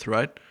play with,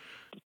 right?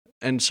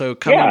 And so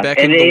coming back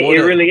in the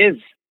water, it really is.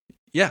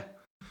 Yeah,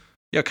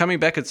 coming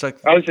back, it's like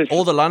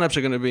all the lineups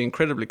are going to be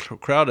incredibly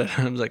crowded.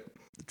 I'm like,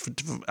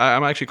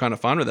 I'm actually kind of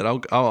fine with it.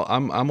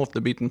 I'm off the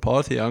beaten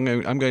path here.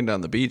 I'm going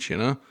down the beach, you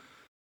know.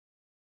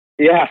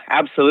 Yeah,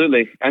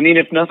 absolutely. I mean,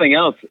 if nothing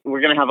else, we're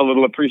going to have a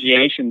little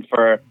appreciation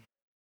for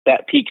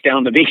that peak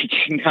down the beach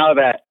now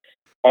that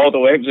all the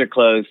waves are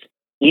closed.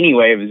 Any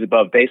wave is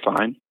above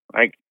baseline.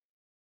 Like,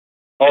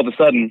 all of a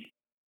sudden,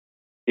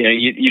 you know,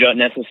 you don't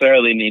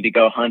necessarily need to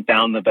go hunt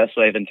down the best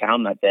wave in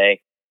town that day.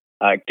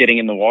 Getting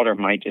in the water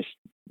might just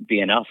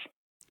be enough.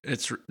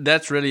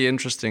 That's really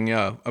interesting.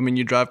 Yeah, I mean,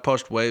 you drive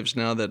past waves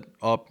now that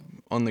are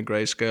on the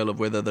gray scale of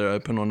whether they're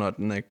open or not,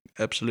 and they're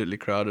absolutely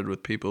crowded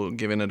with people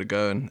giving it a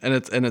go, and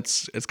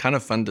it's kind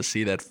of fun to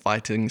see that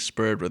fighting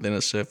spirit within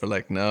a surfer.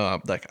 Like,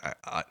 no,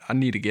 I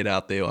need to get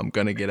out there, or I'm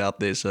going to get out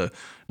there. So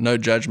no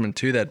judgment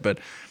to that, but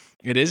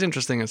it is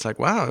interesting. It's like,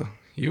 wow,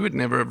 you would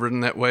never have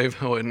ridden that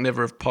wave or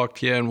never have parked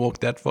here and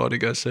walked that far to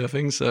go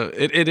surfing. So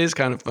it is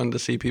kind of fun to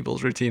see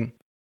people's routine.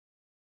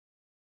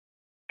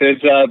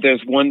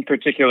 There's one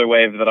particular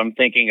wave that I'm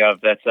thinking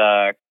of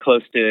that's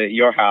close to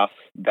your house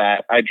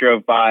that I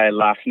drove by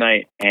last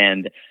night,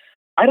 and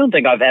I don't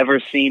think I've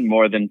ever seen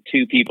more than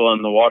 2 people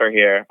in the water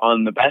here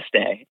on the best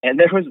day. And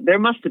there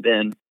must have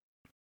been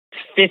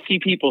 50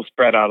 people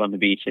spread out on the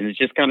beach, and it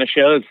just kind of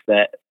shows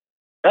that,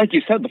 like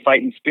you said, the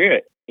fighting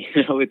spirit.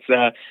 You know, it's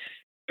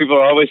people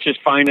are always just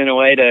finding a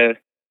way to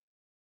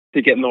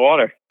get in the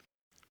water.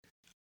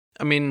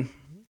 I mean,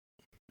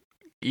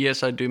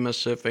 yes, I do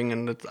miss surfing,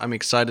 and I'm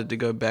excited to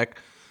go back.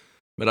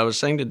 But I was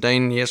saying to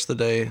Dane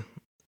yesterday,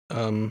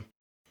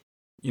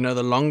 you know,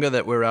 the longer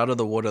that we're out of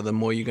the water, the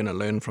more you're going to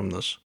learn from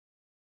this.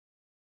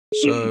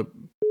 So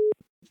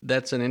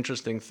that's an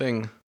interesting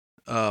thing.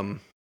 Hang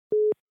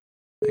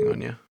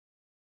on, yeah.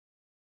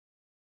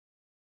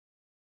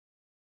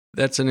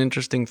 That's an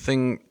interesting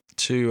thing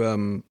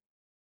to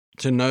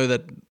know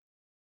that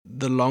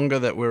the longer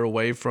that we're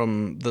away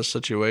from the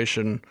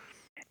situation,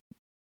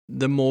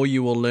 the more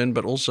you will learn,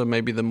 but also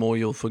maybe the more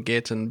you'll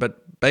forget.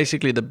 But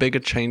basically the bigger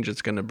change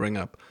it's going to bring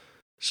up.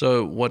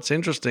 So what's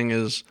interesting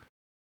is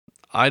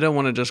I don't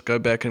want to just go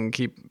back and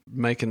keep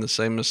making the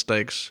same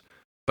mistakes,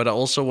 but I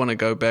also want to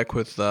go back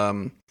with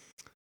an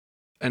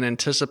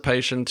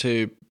anticipation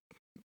to,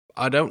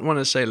 I don't want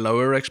to say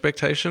lower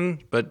expectation,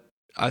 but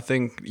I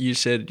think you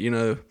said, you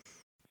know,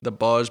 the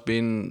bar's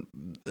been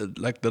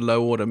like the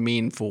low water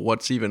mean for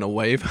what's even a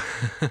wave,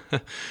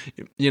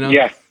 you know?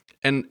 Yeah.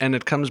 And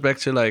it comes back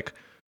to like,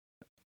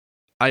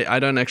 I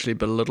don't actually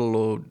belittle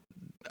or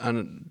I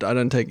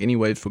don't take any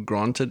waves for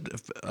granted.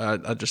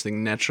 I just think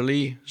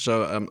naturally.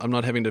 So I'm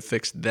not having to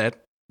fix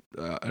that.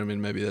 I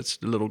mean, maybe that's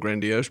a little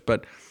grandiose,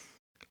 but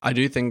I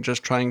do think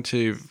just trying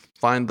to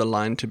find the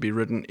line to be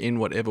ridden in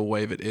whatever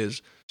wave it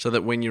is, so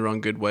that when you're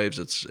on good waves,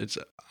 it's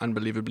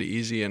unbelievably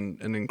easy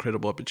and an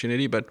incredible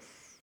opportunity. But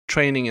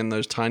training in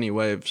those tiny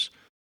waves,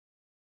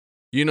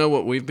 you know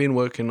what we've been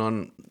working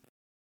on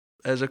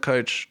as a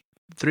coach,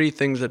 3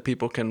 things that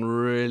people can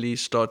really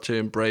start to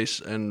embrace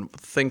and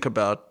think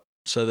about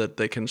so that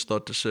they can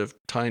start to surf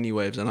tiny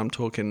waves. And I'm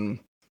talking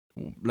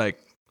like,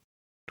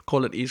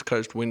 call it East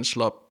Coast wind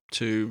slop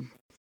to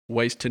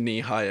waist to knee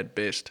high at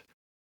best.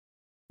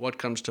 What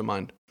comes to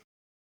mind?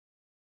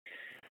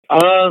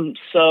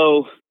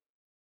 So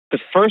the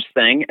first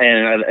thing,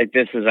 and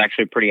this is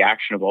actually pretty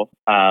actionable,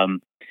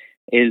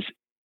 is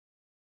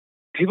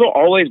people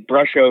always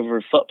brush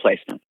over foot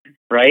placement,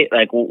 right?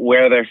 Like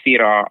where their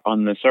feet are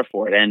on the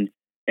surfboard. And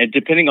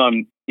depending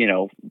on, you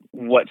know,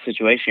 what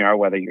situation you are,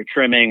 whether you're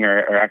trimming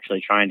or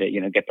actually trying to,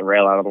 you know, get the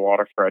rail out of the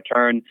water for a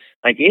turn,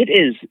 like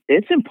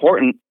it's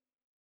important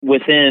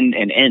within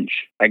an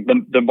inch. Like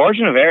the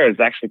margin of error is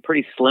actually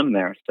pretty slim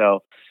there. So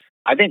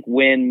I think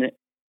when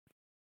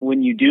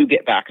you do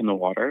get back in the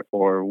water,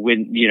 or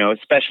when, you know,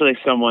 especially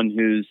someone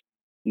who's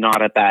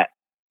not at that,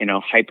 you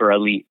know, hyper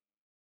elite,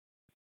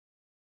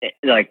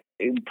 like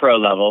pro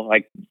level,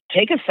 like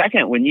take a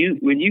second when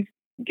you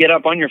get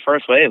up on your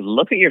first wave,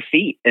 look at your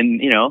feet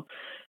and, you know,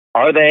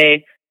 are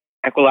they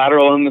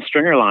equilateral in the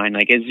stringer line?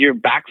 Like, is your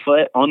back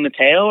foot on the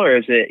tail, or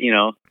is it, you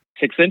know,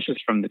 6 inches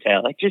from the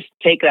tail? Like, just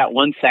take that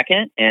 1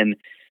 second and,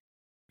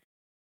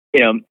 you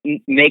know,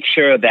 make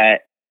sure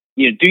that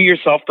you do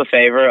yourself the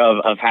favor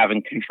of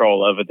having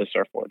control over the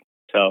surfboard.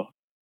 So,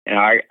 you know,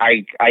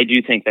 I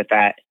do think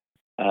that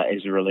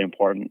is really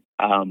important.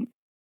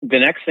 The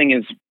next thing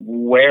is,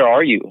 where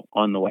are you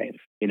on the wave?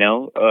 You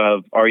know,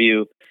 are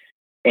you,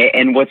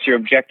 and what's your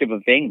objective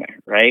of being there,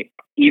 right?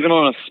 Even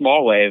on a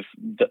small wave,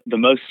 the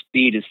most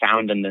speed is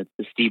found in the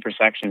steeper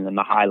sections and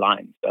the high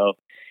line. So,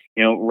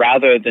 you know,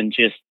 rather than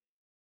just,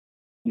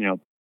 you know,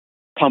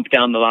 pump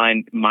down the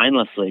line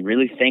mindlessly.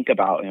 Really think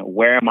about,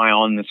 where am I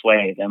on this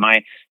wave? Am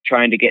I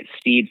trying to get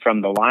speed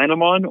from the line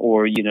I'm on,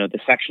 or the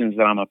sections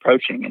that I'm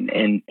approaching,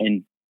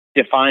 and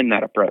define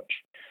that approach.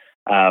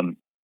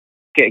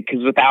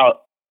 Because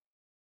without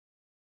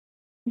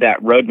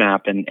that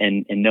roadmap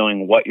and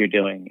knowing what you're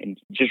doing and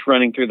just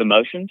running through the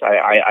motions,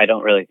 I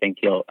don't really think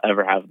you'll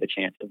ever have the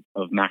chance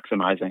of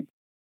maximizing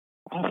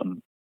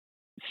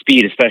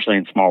speed, especially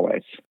in small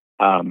waves.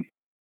 And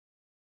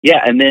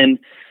then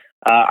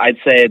I'd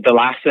say the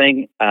last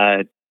thing,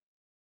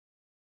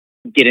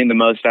 getting the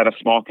most out of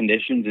small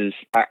conditions is,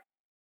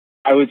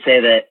 I would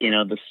say that,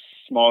 the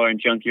smaller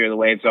and junkier the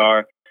waves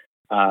are,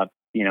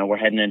 we're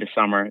heading into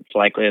summer. It's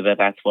likely that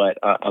that's what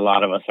a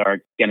lot of us are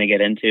going to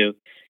get into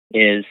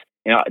is,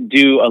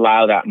 do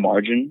allow that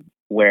margin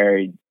where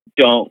you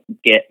don't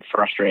get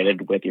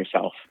frustrated with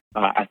yourself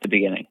at the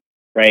beginning,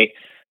 right?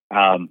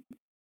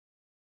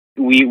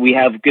 We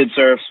have good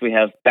surfs, we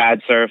have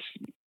bad surfs.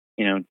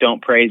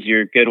 Don't praise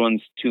your good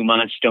ones too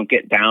much. Don't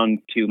get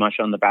down too much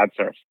on the bad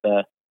surfs.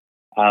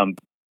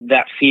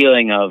 That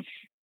feeling of,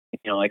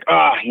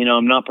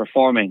 I'm not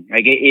performing.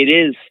 Like it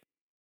is.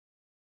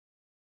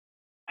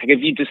 Like if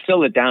you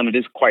distill it down, it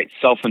is quite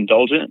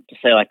self-indulgent to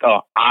say like,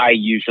 oh, I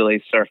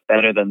usually surf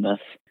better than this.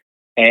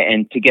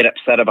 And to get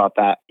upset about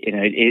that,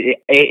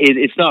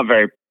 it's not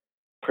very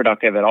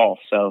productive at all.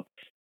 So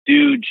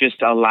do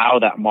just allow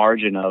that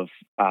margin of,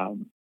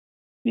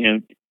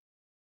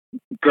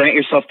 grant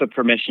yourself the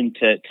permission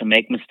to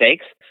make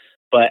mistakes.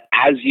 But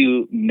as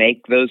you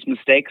make those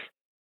mistakes,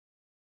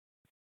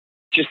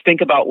 just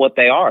think about what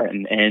they are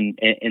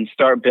and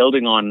start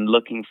building on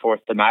looking for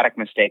thematic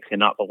mistakes and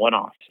not the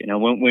one-offs.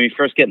 When we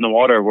first get in the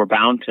water, we're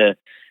bound to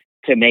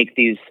make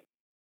these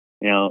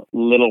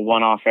little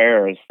one-off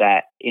errors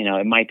that,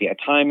 it might be a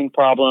timing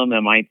problem.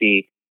 It might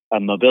be a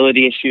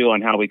mobility issue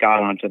on how we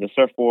got onto the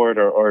surfboard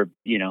or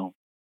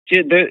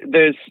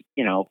there's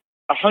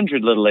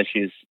 100 little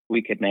issues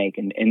we could make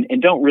and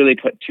don't really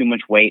put too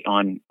much weight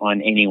on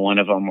any one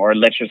of them or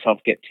let yourself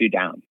get too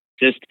down.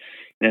 Just,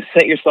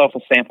 set yourself a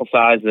sample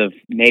size of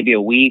maybe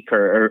a week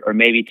or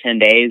maybe 10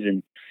 days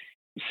and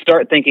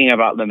start thinking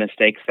about the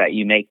mistakes that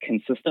you make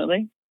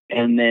consistently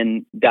and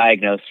then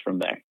diagnose from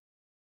there.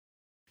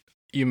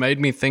 You made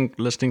me think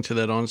listening to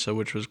that answer,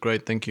 which was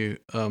great. Thank you.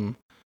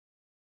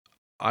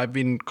 I've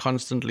been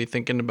constantly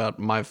thinking about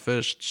my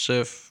first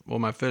surf or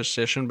my first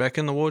session back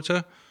in the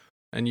water,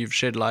 and you've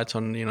shed light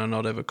on,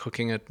 not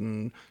overcooking it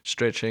and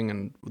stretching,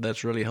 and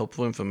that's really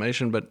helpful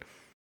information. But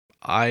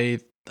I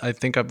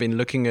think I've been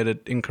looking at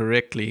it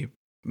incorrectly.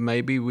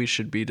 Maybe we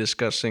should be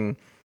discussing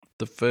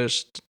the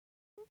first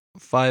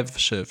 5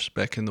 surfs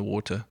back in the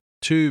water.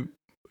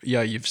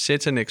 You've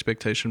set an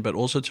expectation, but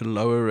also to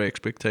lower an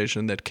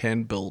expectation that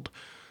can build.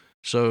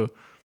 So,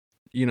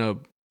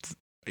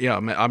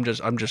 I'm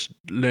just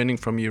learning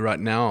from you right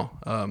now.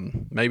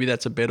 Maybe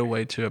that's a better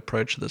way to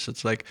approach this.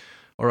 It's like,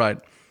 all right,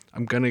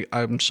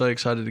 I'm so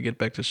excited to get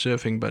back to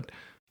surfing, but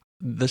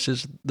this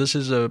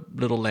is a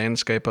little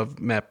landscape I've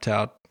mapped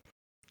out.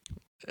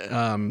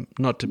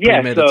 Not to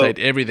premeditate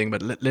everything,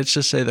 but let's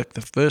just say that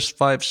the first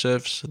 5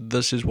 surfs,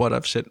 this is what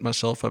I've set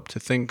myself up to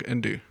think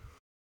and do.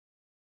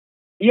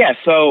 Yeah,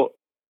 so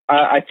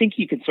I think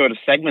you could sort of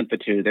segment the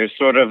two. There's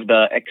sort of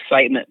the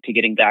excitement to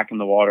getting back in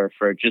the water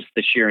for just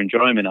the sheer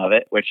enjoyment of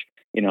it, which,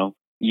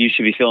 you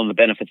should be feeling the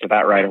benefits of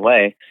that right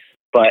away.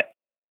 But,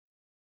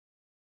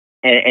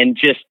 and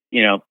just,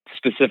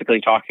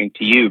 specifically talking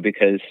to you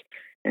because,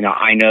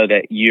 I know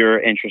that you're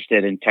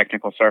interested in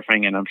technical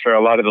surfing, and I'm sure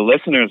a lot of the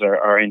listeners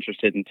are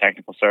interested in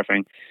technical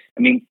surfing. I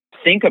mean,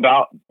 think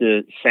about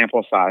the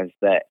sample size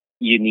that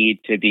you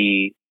need to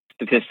be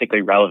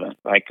statistically relevant.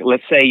 Like,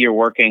 let's say you're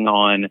working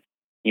on,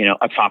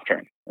 a top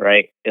turn,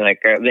 right?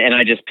 Like, and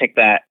I just picked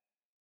that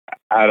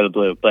out of the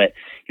blue. But,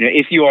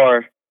 if you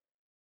are,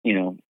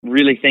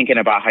 really thinking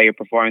about how you're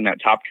performing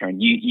that top turn,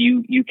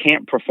 you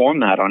can't perform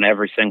that on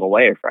every single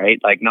wave,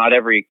 right? Like, not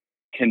every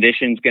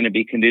condition is going to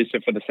be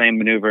conducive for the same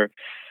maneuver.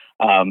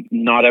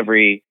 Not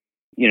every,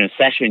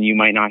 session you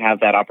might not have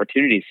that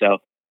opportunity. So,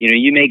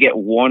 you may get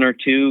 1 or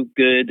 2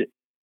 good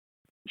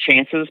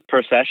chances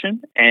per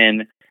session,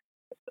 and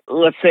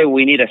let's say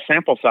we need a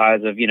sample size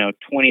of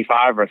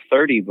 25 or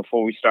 30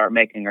 before we start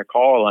making a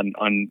call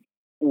on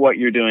what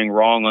you're doing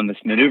wrong on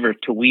this maneuver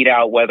to weed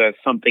out whether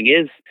something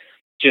is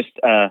just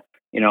a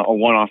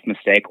one-off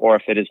mistake or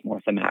if it is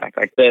more thematic.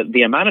 Like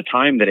the amount of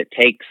time that it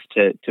takes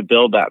to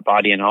build that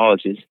body of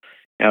knowledge is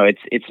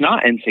it's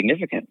not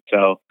insignificant.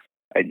 So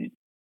I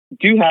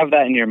do have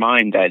that in your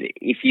mind that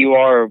if you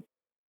are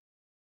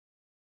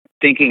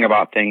thinking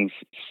about things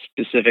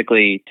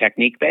specifically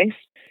technique based,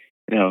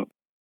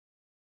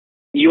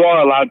 you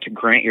are allowed to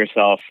grant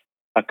yourself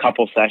a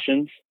couple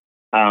sessions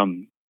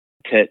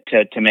to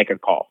make a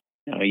call.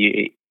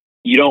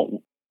 You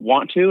don't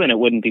want to, and it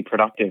wouldn't be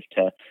productive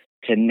to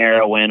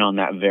narrow in on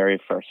that very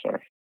first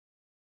surf.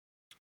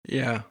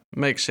 Yeah,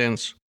 makes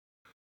sense.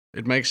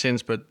 It makes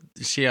sense, but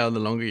you see how the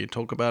longer you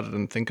talk about it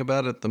and think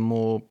about it, the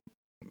more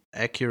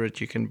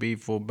accurate you can be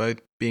for both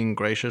being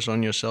gracious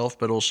on yourself,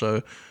 but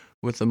also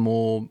with the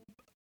more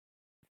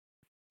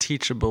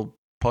teachable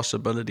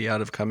possibility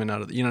out of coming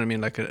out of, you know what I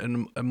mean? Like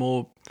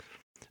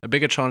a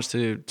bigger chance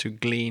to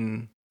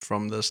glean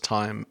from this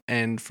time,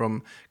 and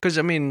from, because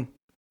I mean,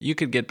 you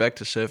could get back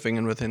to surfing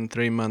and within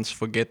 3 months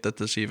forget that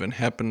this even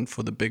happened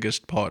for the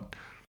biggest part.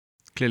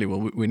 Clearly,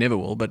 well, we never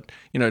will, but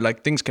you know,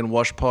 like things can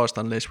wash past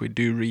unless we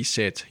do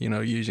reset, you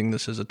know, using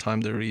this as a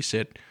time to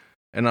reset.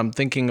 And I'm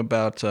thinking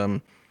about,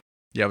 I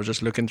was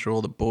just looking through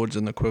all the boards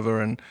in the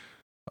quiver, and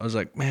I was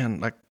like, man,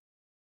 like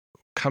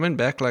coming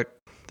back, like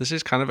this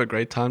is kind of a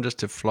great time just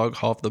to flog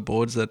half the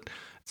boards. That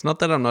it's not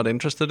that I'm not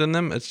interested in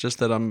them, it's just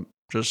that I'm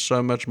just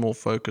so much more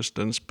focused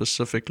and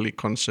specifically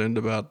concerned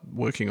about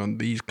working on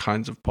these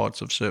kinds of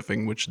parts of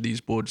surfing, which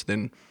these boards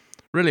then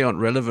really aren't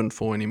relevant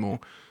for anymore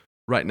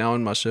right now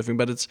in my surfing.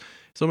 But it's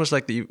almost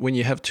like when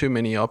you have too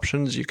many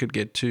options, you could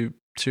get too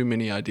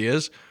many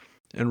ideas,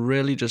 and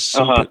really just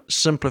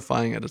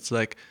simplifying it. It's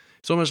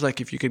almost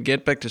like if you could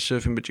get back to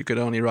surfing, but you could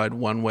only ride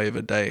one wave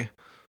a day.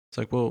 It's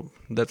like, well,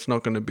 that's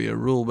not going to be a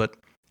rule. But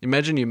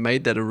imagine you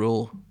made that a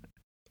rule.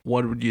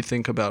 What would you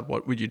think about?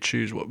 What would you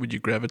choose? What would you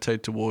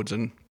gravitate towards?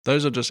 And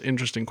those are just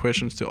interesting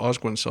questions to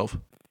ask oneself.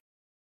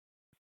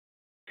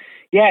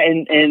 Yeah,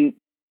 and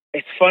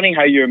it's funny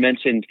how you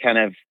mentioned kind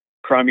of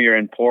crummier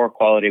and poor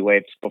quality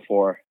waves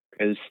before,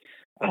 because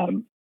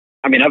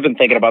I mean, I've been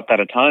thinking about that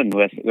a ton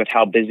with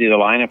how busy the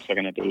lineups are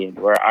going to be, and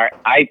where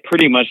I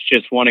pretty much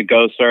just want to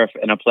go surf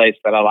in a place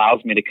that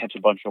allows me to catch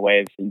a bunch of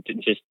waves and to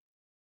just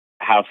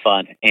have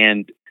fun.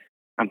 And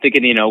I'm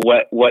thinking, you know,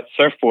 what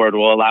surfboard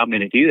will allow me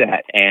to do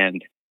that?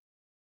 And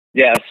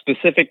yeah,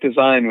 specific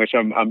design, which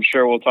I'm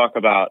sure we'll talk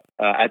about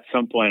at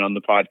some point on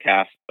the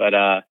podcast. But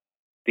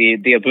the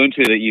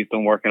Ubuntu that you've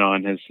been working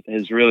on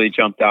has really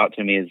jumped out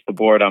to me as the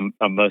board I'm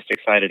most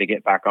excited to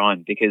get back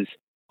on, because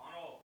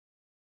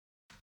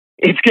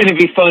it's going to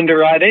be fun to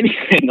ride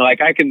anything. Like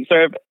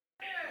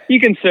you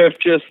can surf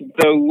just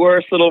the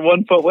worst little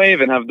 1 foot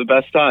wave and have the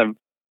best time.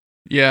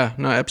 Yeah,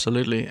 no,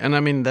 absolutely. And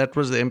I mean, that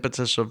was the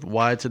impetus of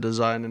why to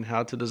design and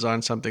how to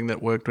design something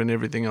that worked when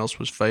everything else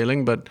was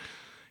failing. But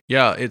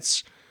yeah,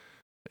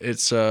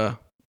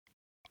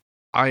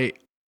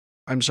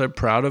 I'm so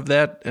proud of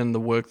that and the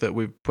work that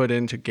we've put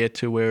in to get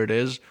to where it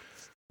is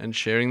and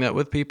sharing that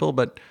with people.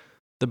 But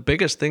the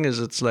biggest thing is,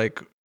 it's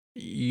like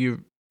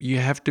you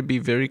have to be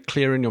very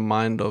clear in your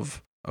mind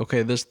of,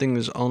 okay, this thing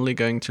is only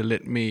going to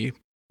let me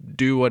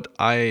do what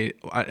I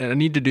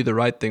need to do the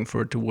right thing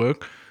for it to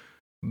work.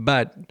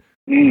 But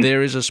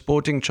there is a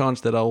sporting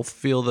chance that I'll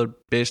feel the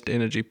best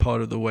energy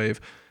part of the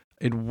wave.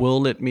 It will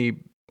let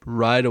me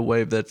ride a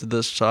wave that's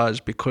this size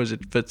because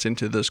it fits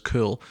into this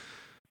curl.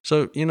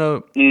 So, you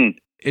know,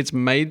 it's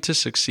made to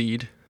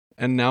succeed,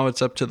 and now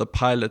it's up to the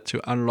pilot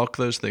to unlock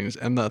those things.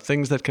 And the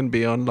things that can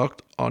be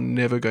unlocked are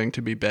never going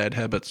to be bad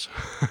habits.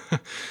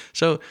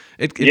 So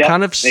it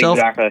kind of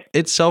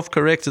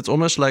self-corrects. It's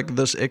almost like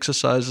this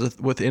exercise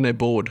within a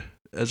board,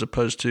 as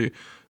opposed to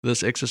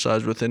this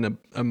exercise within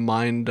a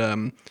mind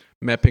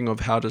mapping of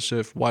how to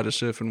surf, why to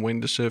surf, and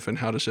when to surf, and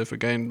how to surf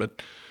again.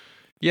 But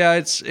yeah,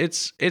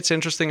 it's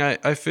interesting.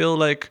 I feel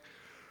like,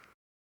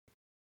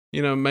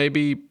 you know,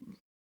 maybe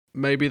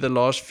the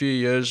last few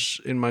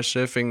years in my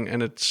surfing,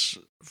 and it's,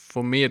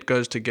 for me, it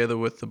goes together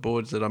with the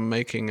boards that I'm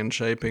making and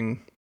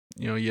shaping.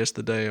 You know,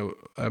 yesterday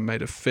I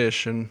made a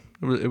fish, and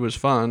it was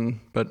fun,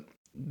 but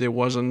there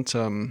wasn't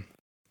a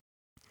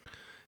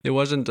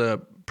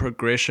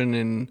progression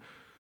in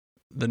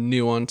the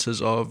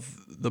nuances of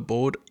the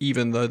board,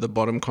 even though the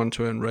bottom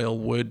contour and rail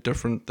were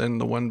different than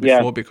the one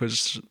before,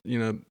 because, you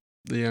know,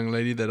 the young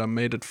lady that I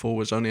made it for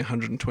was only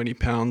 120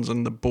 pounds,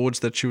 and the boards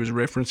that she was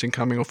referencing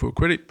coming off were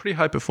pretty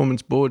high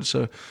performance boards.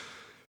 So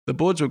the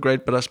boards were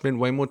great, but I spent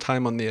way more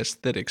time on the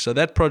aesthetic. So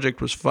that project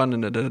was fun,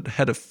 and it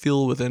had a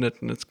feel within it,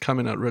 and it's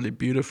coming out really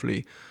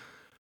beautifully.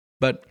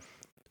 But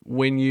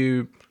when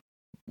you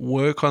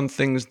work on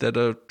things that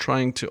are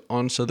trying to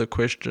answer the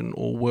question,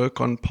 or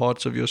work on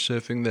parts of your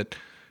surfing that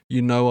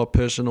you know are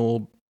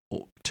personal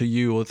to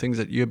you, or things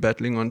that you're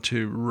battling on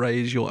to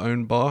raise your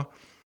own bar,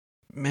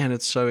 man,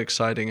 it's so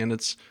exciting. And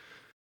it's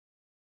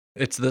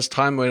this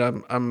time where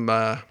I'm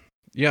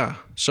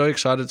so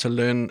excited to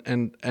learn,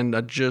 and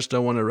I just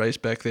don't want to race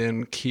back there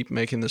and keep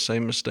making the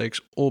same mistakes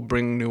or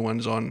bring new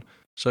ones on.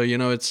 So, you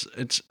know, it's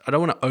I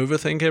don't want to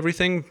overthink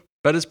everything,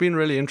 but it's been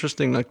really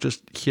interesting, like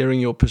just hearing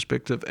your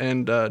perspective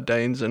and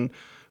Dane's, and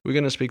we're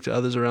going to speak to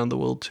others around the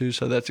world too,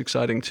 so that's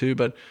exciting too.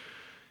 But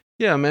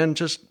yeah, man,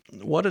 just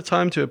what a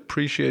time to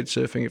appreciate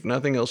surfing. If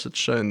nothing else, it's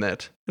shown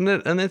that.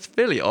 And it's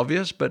fairly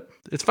obvious, but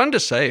it's fun to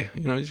say.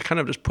 You know, you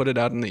kind of just put it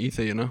out in the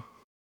ether, you know?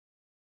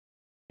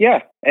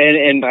 Yeah,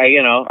 and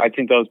I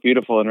think that was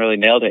beautiful and really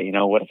nailed it. You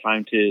know, what a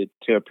time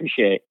to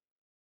appreciate.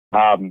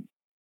 You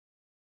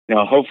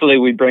know, hopefully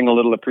we bring a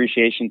little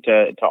appreciation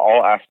to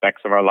all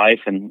aspects of our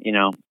life, and, you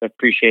know,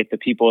 appreciate the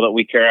people that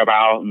we care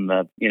about, and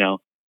the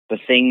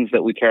things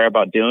that we care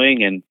about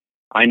doing. And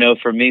I know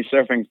for me,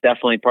 surfing's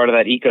definitely part of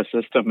that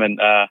ecosystem, and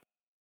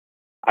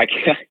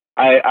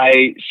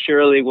I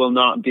surely will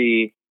not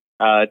be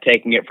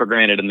taking it for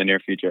granted in the near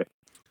future.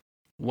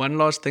 One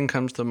last thing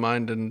comes to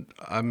mind, and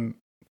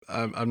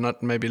I'm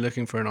not maybe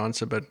looking for an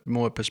answer, but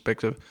more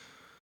perspective.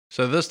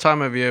 So this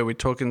time of year, we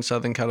talk in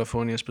Southern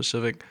California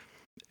specific.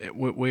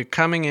 We're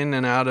coming in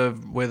and out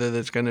of whether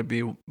there's going to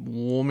be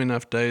warm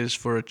enough days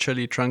for a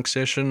chilly trunk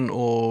session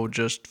or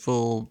just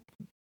full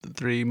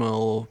 3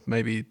 mil,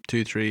 maybe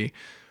 2-3.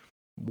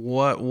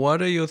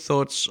 What are your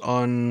thoughts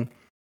on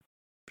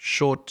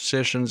short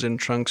sessions in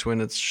trunks when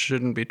it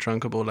shouldn't be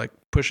trunkable, like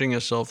pushing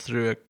yourself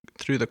through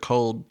the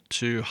cold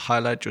to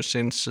highlight your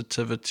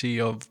sensitivity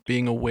of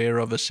being aware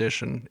of a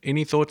session?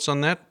 Any thoughts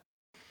on that?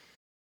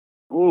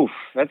 Oof,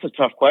 that's a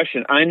tough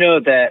question. I know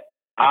that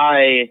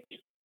I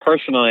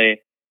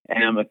personally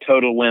am a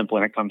total wimp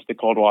when it comes to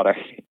cold water,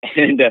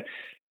 and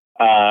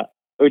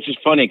which is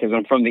funny because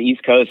I'm from the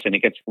East Coast and it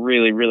gets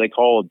really, really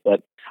cold.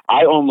 But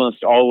I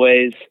almost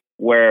always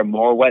wear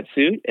more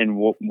wetsuit and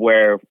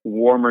wear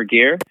warmer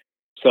gear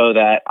so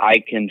that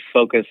I can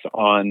focus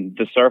on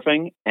the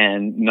surfing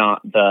and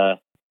not the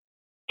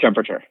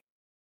temperature.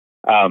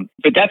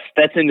 But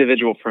that's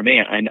individual for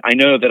me. I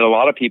know that a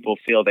lot of people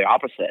feel the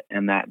opposite,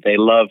 and that they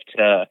love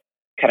to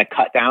kind of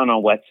cut down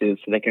on wetsuits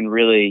so they can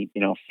really,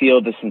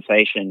 feel the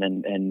sensation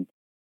and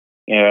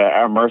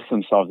immerse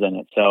themselves in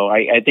it. So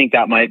I think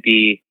that might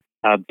be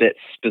a bit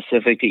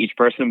specific to each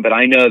person. But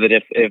I know that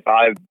if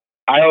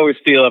I always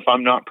feel if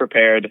I'm not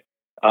prepared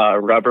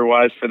rubber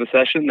wise for the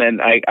session, then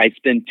I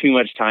spend too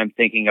much time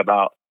thinking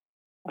about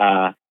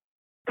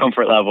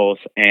comfort levels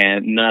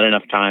and not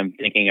enough time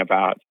thinking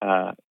about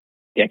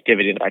the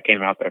activity that I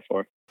came out there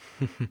for.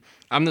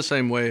 I'm the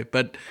same way,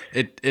 but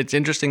it's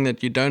interesting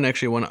that you don't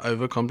actually want to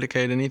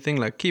overcomplicate anything.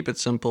 Like, keep it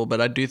simple,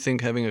 but I do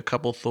think having a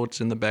couple thoughts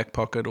in the back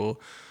pocket or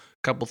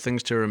a couple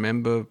things to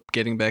remember,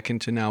 getting back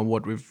into now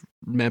what we've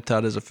mapped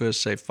out as a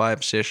first, say,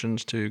 5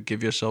 sessions to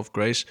give yourself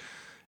grace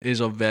is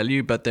of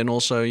value. But then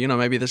also,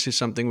 maybe this is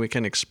something we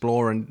can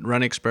explore and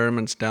run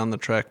experiments down the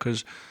track,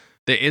 because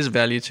there is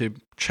value to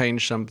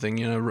change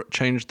something,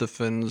 change the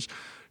fins,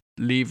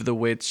 leave the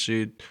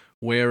wetsuit,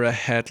 wear a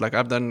hat. Like,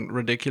 I've done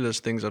ridiculous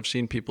things. I've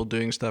seen people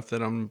doing stuff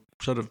that I'm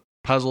sort of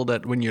puzzled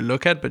at when you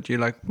look at, but you're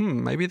like,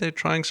 maybe they're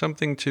trying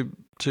something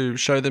to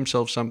show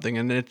themselves something.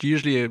 And it's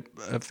usually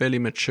a fairly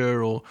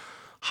mature or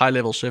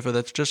high-level surfer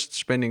that's just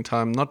spending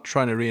time, not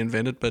trying to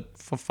reinvent it, but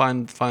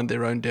find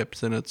their own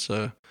depth in it.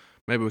 So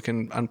maybe we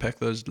can unpack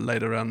those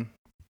later on.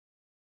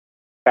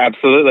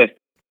 Absolutely.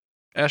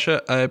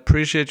 Asher, I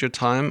appreciate your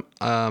time.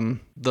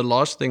 The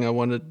last thing I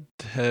wanted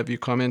to have you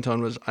comment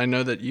on was, I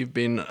know that you've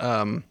been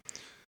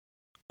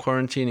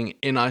quarantining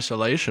in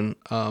isolation.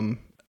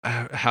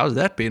 How's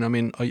that been? I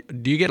mean,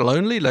 do you get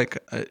lonely? Like,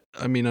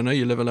 I know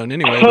you live alone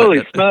anyway.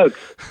 Holy smokes.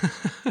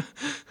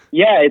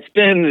 Yeah, it's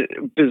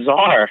been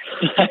bizarre.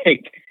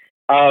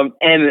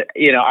 And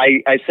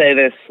I say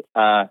this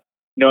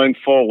knowing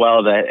full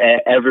well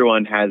that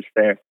everyone has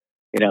their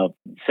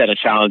set of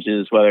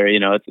challenges, whether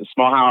it's a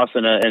small house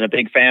and a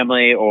big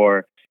family,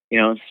 or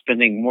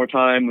spending more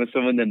time with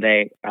someone than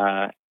they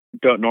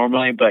don't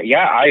normally. But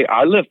yeah,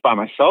 I live by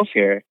myself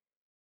here.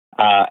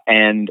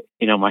 And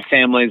my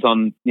family's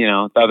on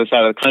the other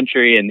side of the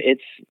country, and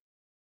it's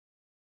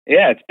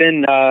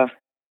been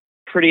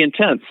pretty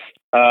intense,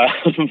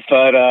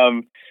 but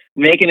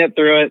making it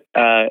through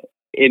it,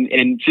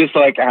 in just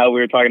like how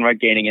we were talking about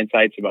gaining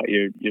insights about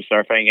your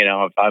surfing.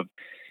 I've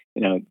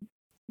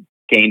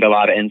gained a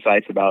lot of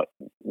insights about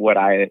what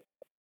I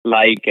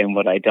like and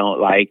what I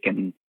don't like,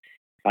 and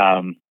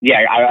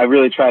I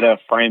really try to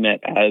frame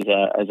it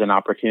as an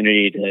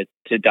opportunity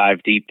to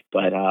dive deep,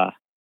 but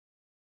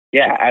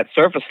at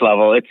surface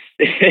level,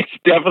 it's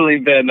definitely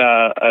been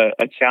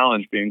a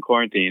challenge being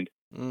quarantined.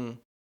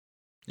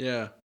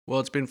 Yeah, well,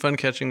 it's been fun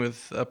catching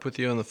up with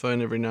you on the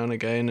phone every now and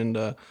again,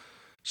 and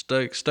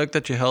stoked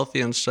that you're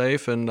healthy and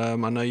safe. And I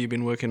know you've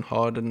been working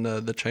hard, and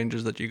the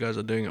changes that you guys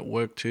are doing at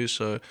work too.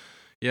 So,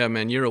 yeah,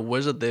 man, you're a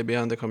wizard there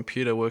behind the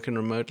computer, working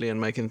remotely and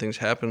making things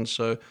happen.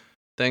 So,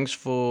 thanks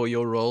for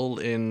your role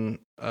in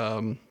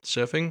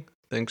surfing.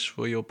 Thanks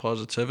for your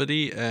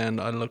positivity,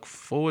 and I look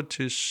forward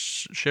to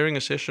sharing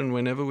a session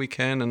whenever we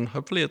can, and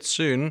hopefully it's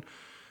soon.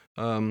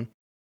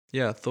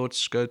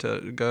 Thoughts go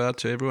out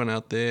to everyone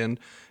out there,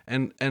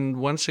 and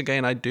once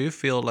again, I do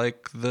feel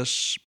like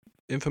this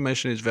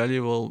information is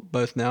valuable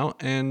both now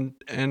and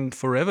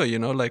forever.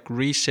 Like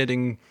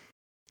resetting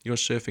your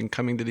surfing,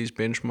 coming to these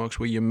benchmarks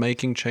where you're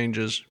making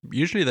changes.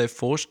 Usually they're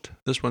forced.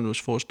 This one was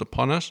forced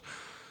upon us,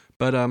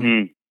 but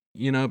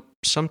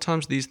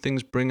sometimes these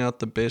things bring out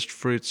the best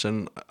fruits,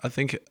 and I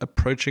think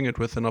approaching it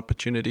with an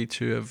opportunity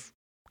to have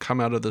come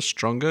out of this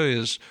stronger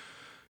is,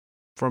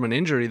 from an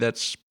injury,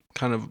 that's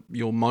kind of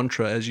your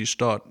mantra as you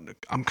start.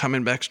 I'm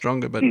coming back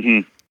stronger, but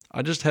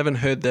I just haven't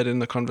heard that in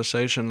the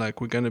conversation, like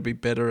we're going to be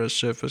better as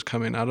surfers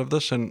coming out of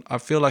this, and I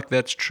feel like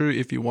that's true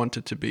if you want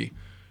it to be.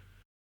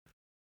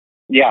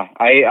 Yeah,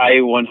 I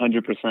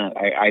 100%.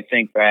 I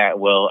think that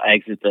we'll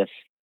exit this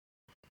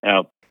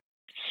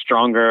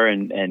stronger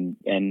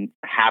and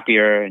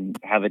happier, and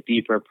have a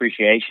deeper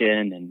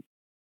appreciation.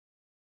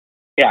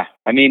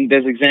 And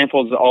there's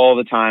examples all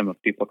the time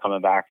of people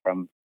coming back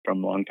from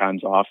long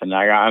times off, and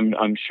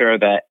I'm sure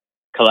that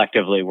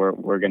collectively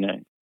we're gonna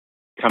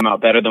come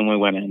out better than we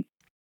went in.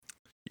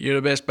 You're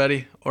the best,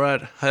 buddy. All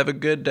right. Have a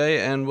good day,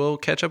 and we'll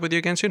catch up with you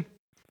again soon.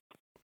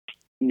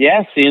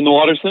 Yeah, see you in the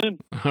water soon.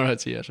 All right.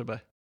 See you.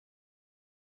 Bye.